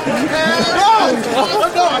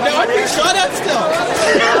 No, I'm being shot at still.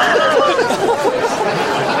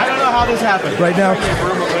 I don't know how this happened. Right now,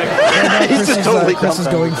 Chris is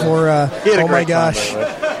going for, oh my gosh,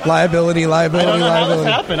 liability. I don't know how this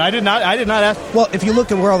happened. I did not ask. Well, if you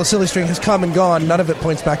look at where all the silly string has come and gone, none of it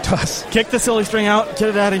points back to us. Kick the silly string out. Get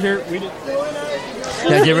it out of here.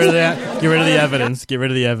 Yeah, get rid of that. Get rid of the evidence. Get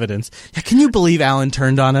rid of the evidence. Yeah, can you believe Alan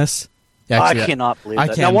turned on us? Actually, I cannot believe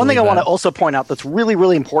that. Now, one thing I want to also point out that's really,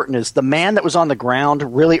 really important is the man that was on the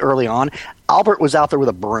ground really early on, Albert was out there with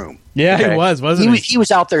a broom. Yeah, he was, wasn't he? He was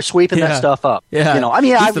out there sweeping that stuff up. Yeah. I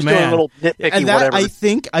was doing a little nitpicky and that, whatever. I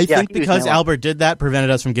think because Albert did that,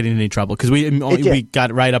 prevented us from getting in any trouble, because we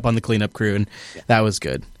got right up on the cleanup crew, and that was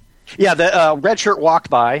good. Yeah, the red shirt walked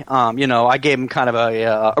by. I gave him kind of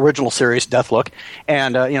a original series death look,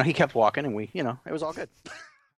 and he kept walking, and it was all good.